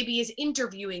who maybe is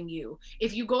interviewing you,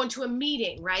 if you go into a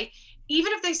meeting, right?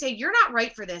 Even if they say you're not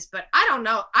right for this, but I don't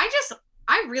know,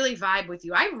 I really vibe with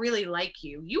you. I really like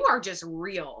you. You are just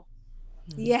real.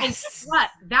 And guess Yes. what?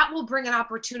 That will bring an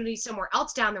opportunity somewhere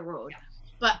else down the road.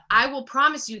 But I will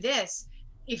promise you this,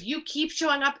 if you keep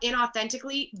showing up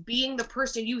inauthentically, being the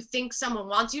person you think someone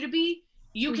wants you to be,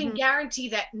 you can guarantee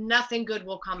that nothing good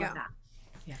will come of that.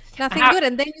 Nothing good.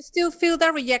 And then you still feel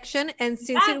the rejection. And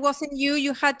since it wasn't you,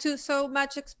 you had to so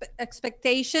much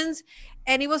expectations,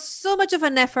 and it was so much of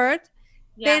an effort.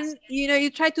 Yes. Then, you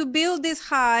try to build this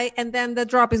high, and then the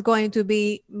drop is going to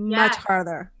be much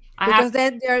harder, because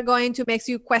then they're going to make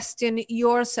you question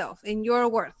yourself and your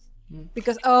worth.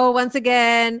 Because, once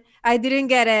again, I didn't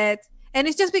get it. And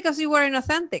it's just because you were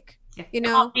inauthentic. You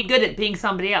can't be good at being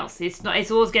somebody else. It's not.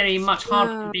 It's always going to be much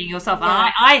harder than being yourself.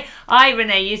 Yeah. I,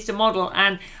 Renee, used to model,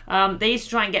 and they used to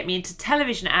try and get me into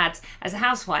television ads as a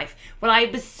housewife. Well, I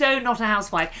was so not a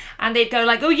housewife, and they'd go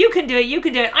like, "Oh, you can do it, you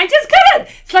can do it." I just couldn't.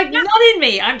 It's like not in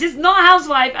me. I'm just not a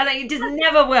housewife, and it just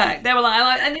never worked. They were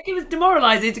like, and it was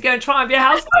demoralising to go and try and be a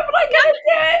housewife, but I couldn't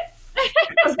do it.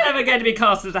 I was never going to be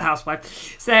cast as a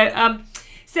housewife.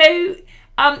 So,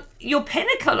 your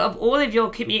pinnacle of all of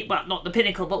your well, not the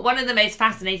pinnacle, but one of the most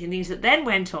fascinating things that then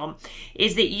went on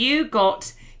is that you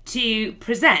got to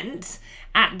present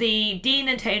at the Dean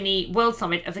and Tony World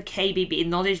Summit of the KBB,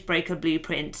 Knowledge Broker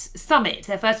Blueprints Summit.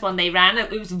 Their first one they ran. It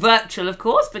was virtual, of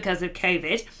course, because of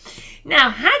COVID.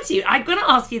 Now, I'm going to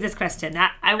ask you this question.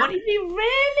 Now, I want you to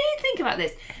really think about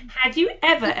this. Had you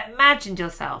ever imagined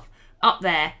yourself up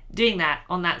there doing that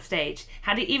on that stage?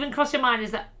 Had it even crossed your mind,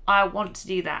 is that I want to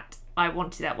do that? I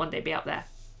want to that one day, be up there.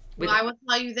 Well, I will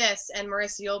tell you this, and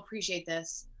Marissa, you'll appreciate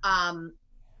this.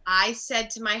 I said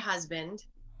to my husband,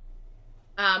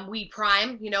 we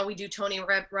prime, we do Tony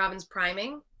Robbins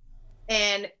priming.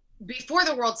 And before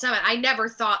the World Summit, I never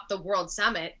thought the World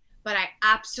Summit, but I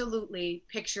absolutely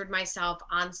pictured myself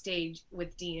on stage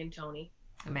with Dean and Tony.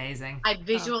 Amazing. I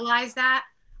visualized that.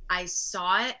 I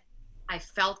saw it. I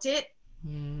felt it.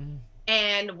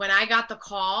 And when I got the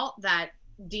call that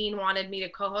Dean wanted me to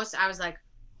co-host, I was like,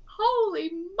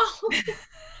 holy moly.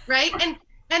 Right.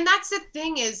 And that's the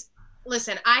thing is,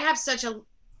 listen, I have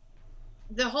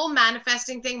the whole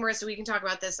manifesting thing, Marissa, we can talk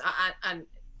about this on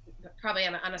probably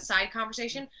on a side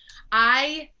conversation.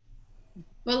 I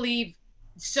believe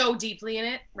so deeply in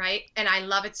it. Right. And I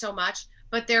love it so much,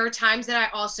 but there are times that I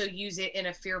also use it in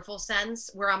a fearful sense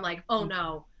where I'm like, oh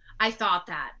no, I thought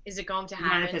that. Is it going to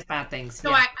happen? Manifest bad things.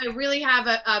 So I really have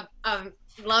a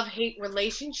love-hate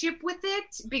relationship with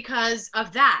it because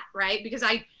of that, right? Because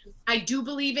I do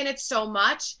believe in it so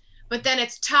much, but then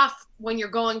it's tough when you're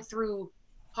going through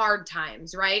hard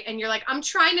times, right? And you're like, I'm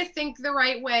trying to think the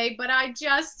right way, but I'm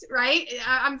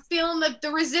feeling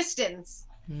the resistance.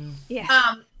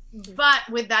 Yeah. But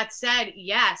with that said,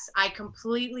 yes, I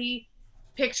completely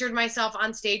pictured myself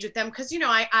on stage with them because,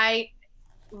 I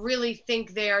really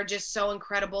think they are just so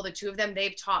incredible. The two of them,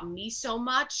 they've taught me so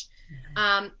much.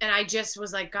 And I just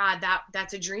was like, God,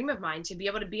 that's a dream of mine to be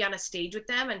able to be on a stage with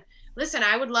them. And listen,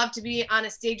 I would love to be on a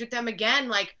stage with them again,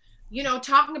 like,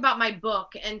 talking about my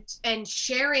book and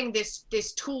sharing this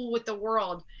tool with the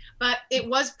world. But it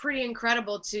was pretty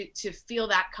incredible to feel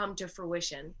that come to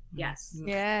fruition. Yes.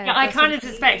 Yeah. I kind of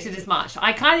suspected as much.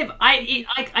 I kind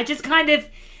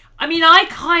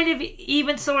of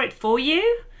even saw it for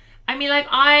you. I mean,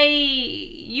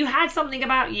 you had something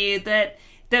about you that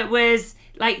was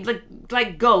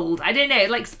like gold. I don't know,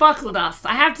 like sparkle dust,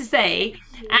 I have to say.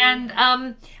 And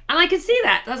I could see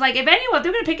that. I was like, if they're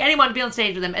going to pick anyone to be on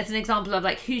stage with them as an example of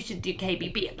like who should do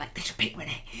KBB, I'm like, they should pick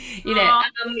Renee.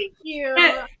 Thank you.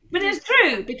 But it's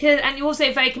true and you're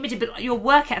also very committed. But your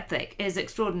work ethic is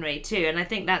extraordinary too, and I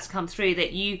think that's come through.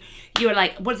 That you're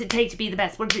like, what does it take to be the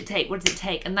best? What does it take? What does it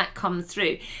take? And that comes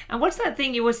through. And what's that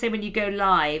thing you always say when you go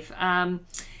live?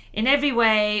 In every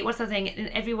way, what's that thing? In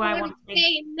every way, I want to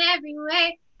be. In every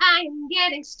way, I am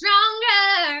getting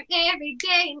stronger. Every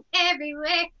day in every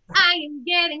way, I am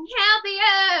getting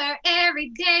healthier. Every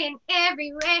day in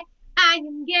every way, I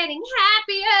am getting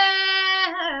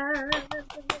happier.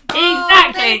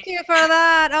 Exactly. Thank you for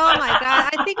that. Oh my God.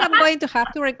 I think I'm going to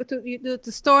have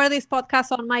to store this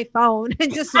podcast on my phone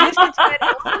and just listen to it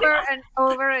over and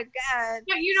over again.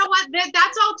 Yeah, you know what?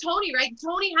 That's all Tony, right?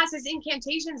 Tony has his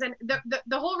incantations. And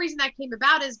the whole reason that came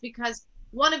about is because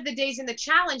one of the days in the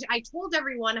challenge, I told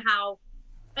everyone how,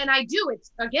 and I do,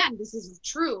 it's, again, this is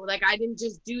true. Like, I didn't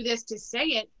just do this to say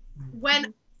it.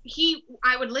 When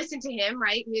I would listen to him,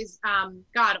 right? His,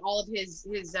 all of his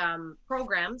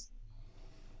programs.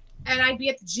 and I'd be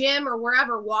at the gym or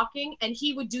wherever walking, and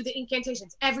he would do the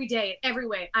incantations every day, every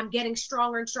way. I'm getting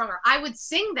stronger and stronger. I would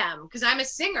sing them because I'm a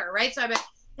singer, right? So I'd be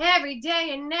every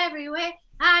day and every way,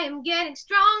 I am getting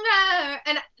stronger.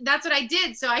 And that's what I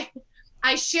did. So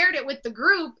I shared it with the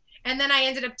group, and then I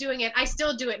ended up doing it. I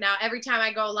still do it now every time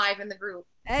I go live in the group.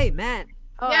 Amen.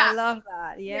 Oh, Yeah. I love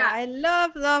that. Yeah, Yeah. I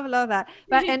love that.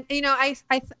 But and you know,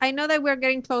 I know that we're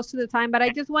getting close to the time, but I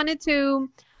just wanted to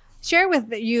share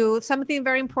with you something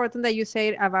very important that you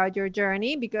said about your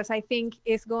journey, because I think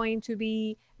it's going to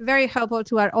be very helpful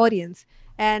to our audience.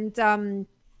 And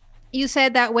you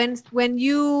said that when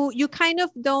you kind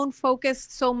of don't focus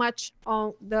so much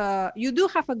on the, you do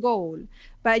have a goal,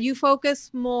 but you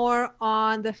focus more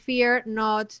on the fear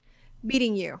not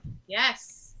beating you.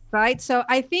 Yes. Right. So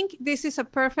I think this is a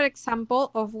perfect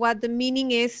example of what the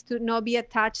meaning is, to not be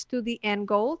attached to the end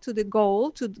goal,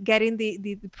 to getting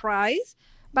the prize,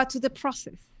 but to the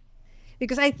process.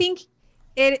 Because I think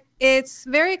it's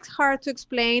very hard to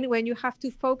explain when you have to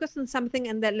focus on something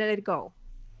and then let it go,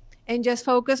 and just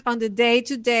focus on the day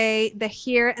to day, the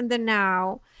here and the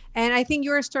now. And I think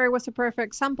your story was a perfect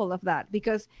example of that,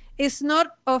 because it's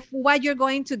not of what you're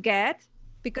going to get,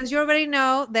 because you already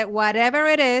know that whatever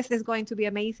it is going to be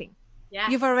amazing.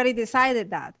 Yes. You've already decided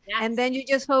that. Yes. And then you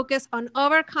just focus on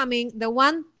overcoming the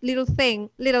one little thing,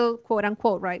 little quote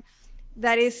unquote, right?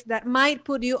 That might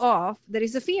put you off. That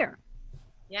is the fear.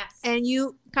 Yes. And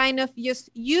you kind of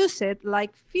just use it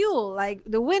like fuel, like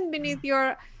the wind beneath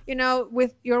your, you know,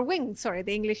 with your wings. Sorry,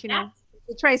 the English, you know,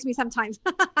 betrays me sometimes.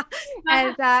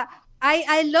 And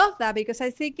I love that, because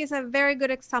I think it's a very good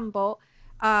example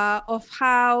of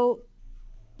how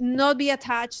not be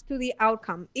attached to the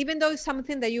outcome. Even though it's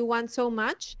something that you want so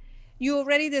much, you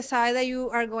already decide that you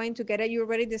are going to get it. You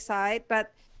already decide.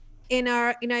 But in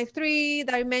our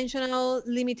three-dimensional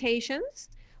limitations,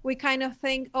 we kind of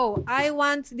think, oh, I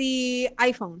want the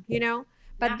iPhone, you know.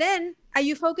 But then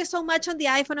you focus so much on the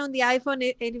iPhone,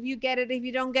 and if you get it, if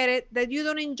you don't get it, that you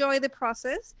don't enjoy the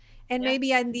process. And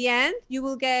maybe in the end, you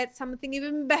will get something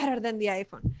even better than the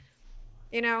iPhone.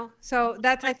 You know, so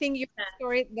that's, I think your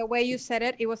story, the way you said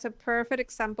it, it was a perfect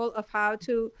example of how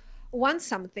to want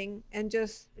something and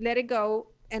just let it go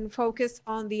and focus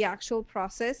on the actual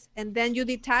process. And then you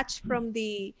detach from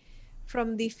the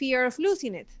fear of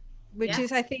losing it, which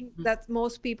is, I think, that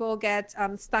most people get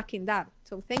stuck in that.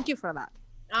 So thank you for that.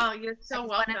 Oh, you're so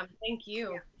welcome. Thank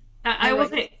you. I will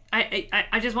say,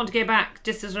 I just want to go back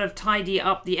just to sort of tidy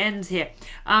up the ends here.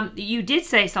 You did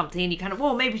say something, and you kind of,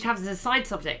 well, maybe to have as a side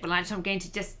subject, but actually I'm going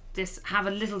to just have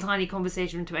a little tiny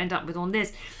conversation to end up with on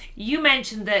this. You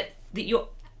mentioned that you're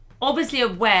obviously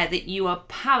aware that you are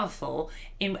powerful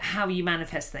in how you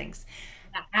manifest things.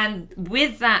 Yeah. And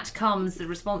with that comes the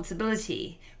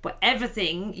responsibility for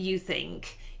everything you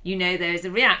think, you know, there is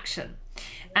a reaction.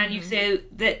 And you say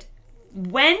that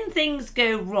when things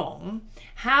go wrong,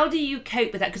 how do you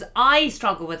cope with that? Because I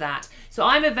struggle with that. So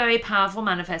I'm a very powerful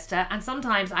manifester, and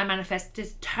sometimes I manifest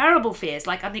just terrible fears.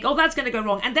 Like I think, oh, that's going to go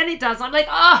wrong. And then it does. I'm like,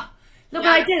 look what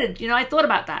I did. You know, I thought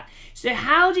about that. So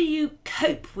how do you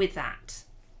cope with that?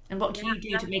 And what do you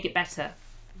do to make it better?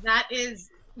 That is,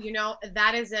 you know,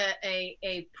 that is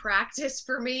a practice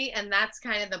for me. And that's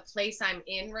kind of the place I'm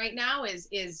in right now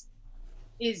is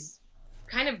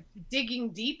kind of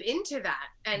digging deep into that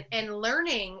and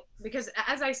learning, because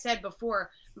as I said before,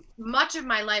 much of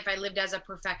my life I lived as a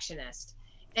perfectionist,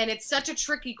 and it's such a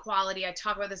tricky quality. I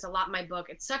talk about this a lot in my book.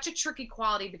 It's such a tricky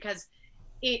quality because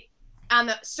it on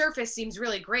the surface seems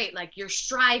really great. Like you're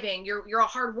striving, you're a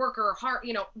hard worker,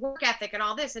 work ethic and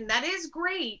all this. And that is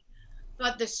great.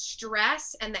 But the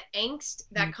stress and the angst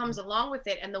that comes along with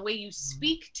it, and the way you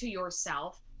speak to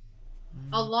yourself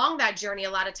along that journey a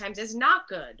lot of times is not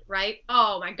good, right?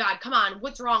 Oh my God, come on.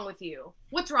 What's wrong with you?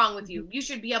 What's wrong with you? You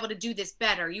should be able to do this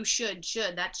better. You should.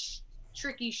 That's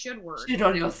tricky should word. Should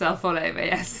on yourself all over,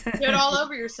 yes. Should all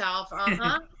over yourself.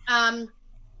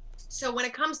 So when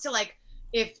it comes to like,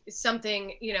 if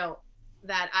something, you know,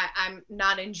 that I'm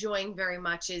not enjoying very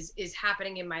much is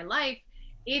happening in my life,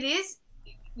 it is,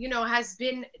 you know, has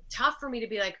been tough for me to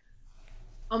be like,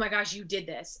 oh my gosh, you did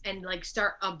this, and like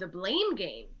start of the blame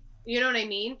game. You know what I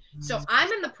mean? So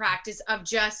I'm in the practice of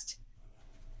just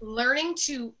learning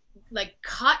to like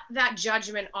cut that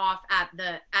judgment off at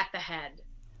the head.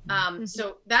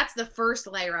 So that's the first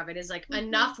layer of it, is like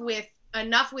enough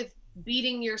with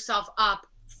beating yourself up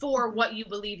for what you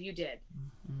believe you did.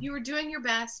 You were doing your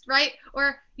best, right?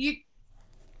 Or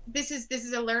this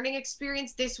is a learning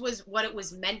experience. This was what it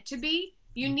was meant to be.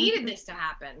 You needed this to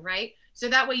happen, right? So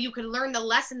that way you can learn the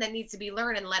lesson that needs to be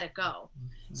learned and let it go.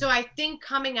 So I think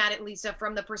coming at it, Lisa,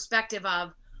 from the perspective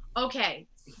of, okay,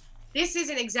 this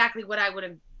isn't exactly what I would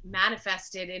have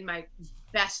manifested in my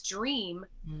best dream,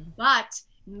 but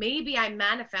maybe I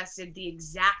manifested the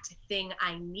exact thing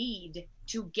I need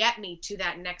to get me to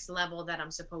that next level that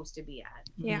I'm supposed to be at.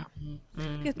 Yeah.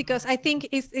 Yes, because I think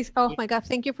it's oh my God,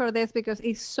 thank you for this, because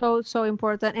it's so, so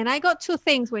important. And I got two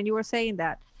things when you were saying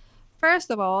that.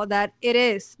 First of all, that it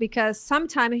is because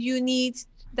sometimes you need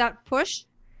that push,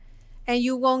 and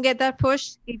you won't get that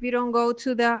push if you don't go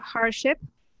to the hardship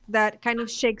that kind of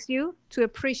shakes you to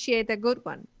appreciate the good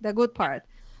one, the good part.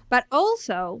 But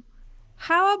also,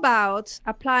 how about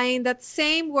applying that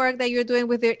same work that you're doing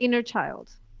with your inner child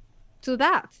to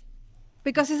that?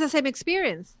 Because it's the same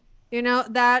experience. You know,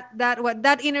 that what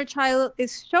that inner child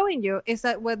is showing you is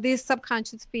that what this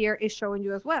subconscious fear is showing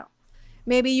you as well.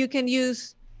 Maybe you can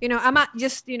use, you know, I'm not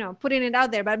just, you know, putting it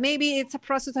out there, but maybe it's a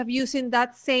process of using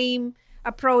that same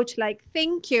approach, like,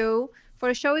 thank you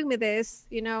for showing me this,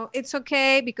 you know, it's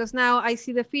okay because now I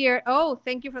see the fear. Oh,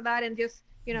 thank you for that. And just,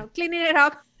 you know, cleaning it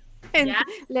up and Yes.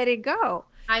 let it go.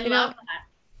 I You love know,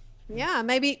 that. yeah,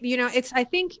 maybe, you know, it's, I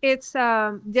think it's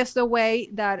just the way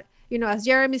that, you know, as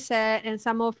Jeremy said, and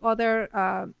some of other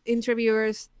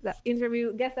interviewers, that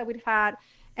interview guests that we've had,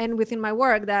 and within my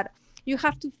work, that you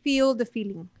have to feel the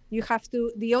feeling. You have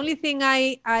to, the only thing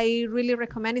I really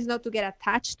recommend is not to get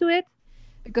attached to it,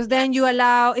 because then you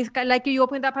allow, it's kind of like you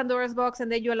open that Pandora's box,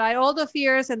 and then you allow all the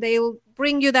fears, and they'll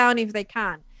bring you down if they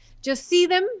can. Just see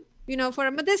them, you know,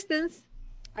 from a distance,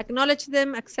 acknowledge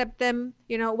them, accept them.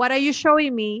 You know, what are you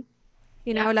showing me?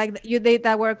 You know, like you did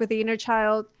that work with the inner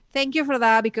child. Thank you for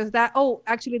that, because that, oh,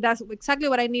 actually, that's exactly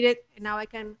what I needed. And now I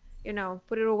can, you know,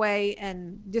 put it away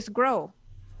and just grow.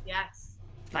 Yes.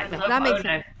 Like the That makes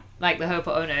Ho'oponopono. Like the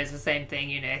Ho'oponopono is the same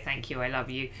thing, you know, thank you, I love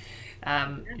you. You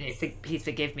know, please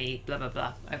forgive me, blah, blah,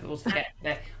 blah. I always forget.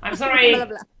 I'm sorry. Blah,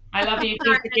 blah, blah. I love you,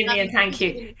 please forgive me, and thank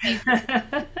you.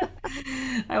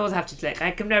 I always have to click.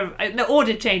 I can never. The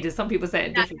order changes. Some people say it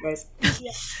in different ways.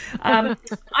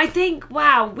 I think.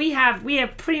 Wow, we have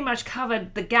pretty much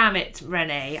covered the gamut,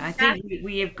 Renee. I think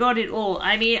we have got it all.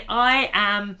 I mean,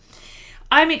 I'm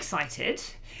excited.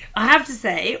 I have to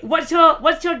say, what's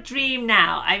your dream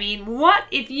now? I mean, what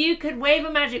if you could wave a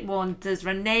magic wand? Does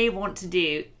Renee want to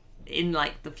do in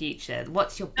like the future?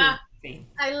 What's your big dream?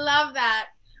 I love that.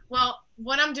 Well,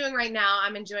 what I'm doing right now,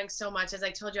 I'm enjoying so much. As I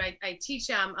told you, I teach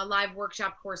a live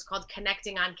workshop course called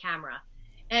Connecting on Camera.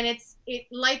 And it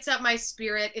lights up my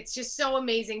spirit. It's just so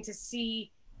amazing to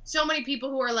see so many people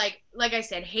who are like I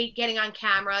said, hate getting on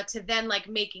camera, to then like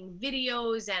making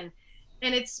videos, and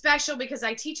it's special because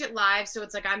I teach it live. So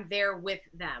it's like I'm there with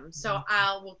them. So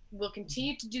we'll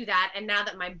continue to do that. And now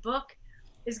that my book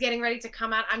is getting ready to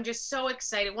come out, I'm just so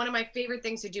excited. One of my favorite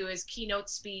things to do is keynote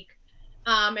speak.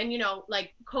 And, you know,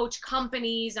 like coach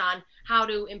companies on how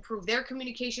to improve their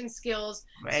communication skills.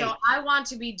 Right. So I want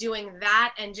to be doing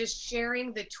that and just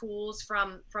sharing the tools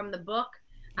from the book.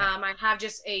 I have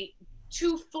just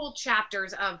 2 full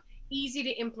chapters of easy to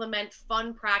implement,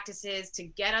 fun practices to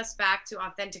get us back to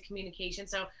authentic communication.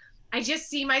 So I just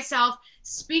see myself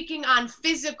speaking on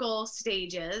physical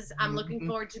stages. I'm looking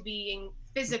forward to being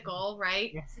physical,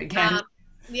 right? Yes, again.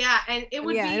 Yeah, and it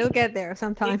would be. It'll get there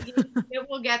sometime. It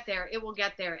will get there. It will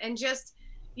get there. And just,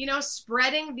 you know,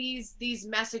 spreading these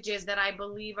messages that I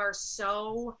believe are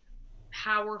so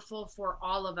powerful for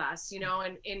all of us, you know,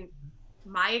 and in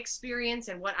my experience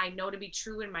and what I know to be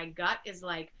true in my gut is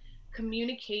like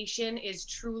communication is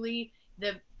truly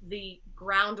the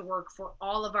groundwork for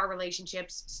all of our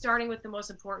relationships, starting with the most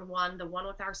important one, the one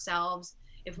with ourselves.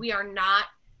 If we are not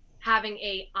having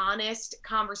a honest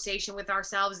conversation with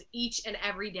ourselves each and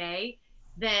every day,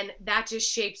 then that just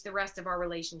shapes the rest of our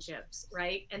relationships,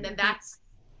 right? And then that's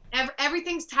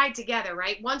everything's tied together,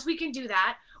 right? Once we can do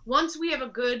that, once we have a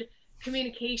good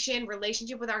communication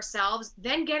relationship with ourselves,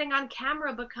 then getting on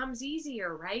camera becomes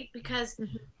easier, right? Because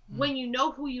when you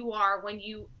know who you are, when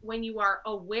you are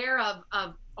aware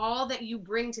of all that you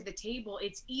bring to the table,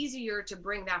 it's easier to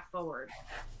bring that forward.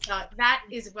 That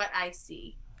is what I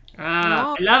see.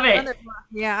 I love it.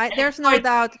 Yeah, there's no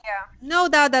doubt. Yeah, no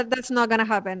doubt that that's not gonna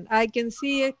happen. I can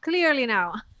see it clearly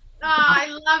now. Oh, I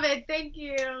love it. Thank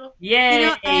you. Yeah. You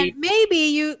know, and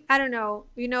maybe I don't know,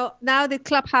 you know, now the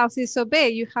Clubhouse is so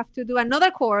big, you have to do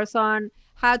another course on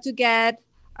how to get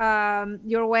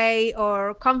your way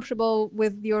or comfortable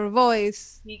with your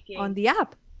voice Speaking. On the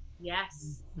app.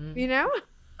 Yes. You know,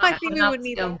 I think we would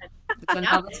need that. It's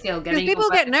another skill. Because people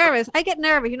get nervous. I get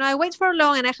nervous. You know, I wait for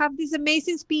long and I have these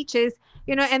amazing speeches,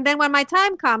 you know, and then when my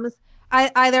time comes,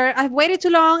 I've waited too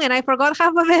long and I forgot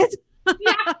half of it. Or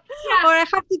I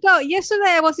have to go. Yesterday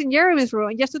I was in Jeremy's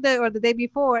room, yesterday or the day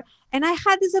before, and I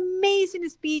had this amazing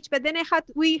speech, but then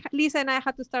Lisa and I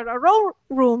had to start our own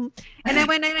room. And I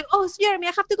went, oh, it's Jeremy,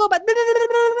 I have to go, but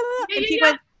and he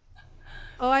went,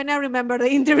 oh, I now remember the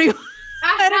interview.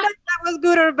 I don't know if that was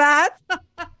good or bad. I'm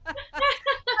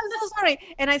so sorry.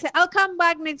 And I said, I'll come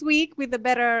back next week with the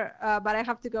better, but I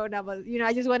have to go now. But,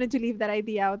 I just wanted to leave that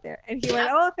idea out there. And he went,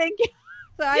 oh, thank you.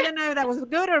 So I don't know if that was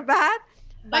good or bad,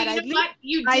 but at least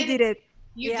I did it.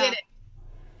 You did it.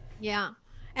 Yeah.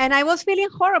 And I was feeling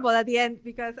horrible at the end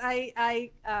because I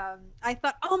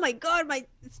thought, oh my God,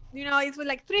 it's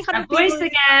like 300 people. Voice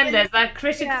again, there's that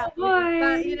critical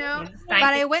voice. But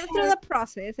I went through the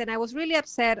process and I was really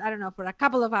upset, I don't know, for a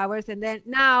couple of hours. And then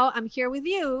now I'm here with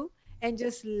you and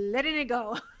just letting it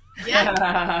go.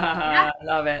 Yeah.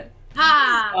 Love it.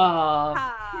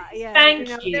 Yeah. Thank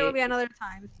you. There will be another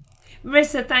time.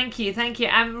 Marissa, thank you.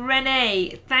 And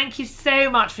Renee, thank you so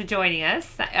much for joining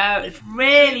us. It's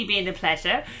really been a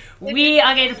pleasure. We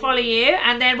are going to follow you,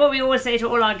 and then what we always say to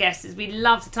all our guests is we'd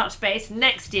love to touch base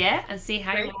next year and see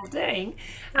how you're all doing,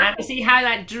 and see how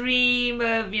that dream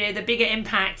of the bigger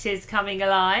impact is coming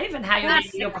alive, and how you're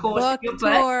making your course, your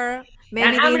book, tour, maybe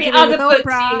and how many other books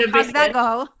you'll How did that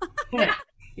go?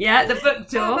 Yeah, the book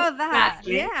tour. How about that?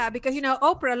 Exactly. Yeah, because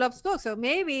Oprah loves books, so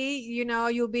maybe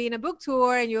you'll be in a book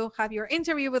tour and you'll have your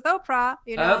interview with Oprah.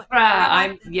 Oprah,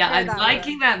 I'm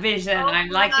liking that vision. I'm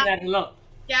liking that a lot.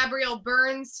 Gabrielle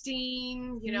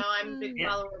Bernstein, I'm a big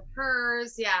follower of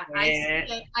hers. Yeah,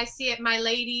 I see it. My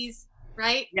ladies,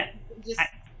 right? Yeah,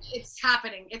 it's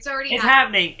happening. It's already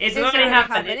happening. It's already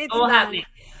happening. It's all happening.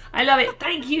 I love it.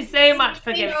 Thank you so much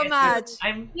for giving us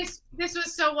This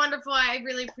was so wonderful. I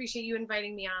really appreciate you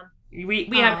inviting me on. We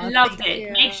have loved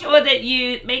it. Make sure that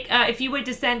you if you were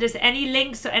to send us any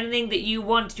links or anything that you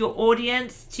want our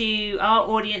audience to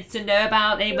know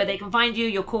about, anywhere they can find you,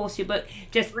 your course, your book,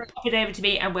 just pop it over to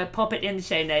me and we'll pop it in the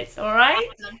show notes. All right?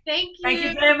 Awesome. Thank you. Thank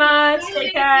you so much. Bye.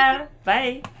 Take care.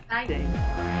 Bye. Bye.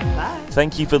 Bye.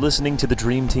 Thank you for listening to the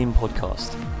Dream Team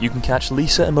podcast. You can catch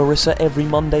Lisa and Marissa every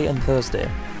Monday and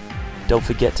Thursday. Don't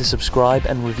forget to subscribe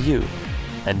and review,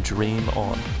 and dream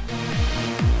on.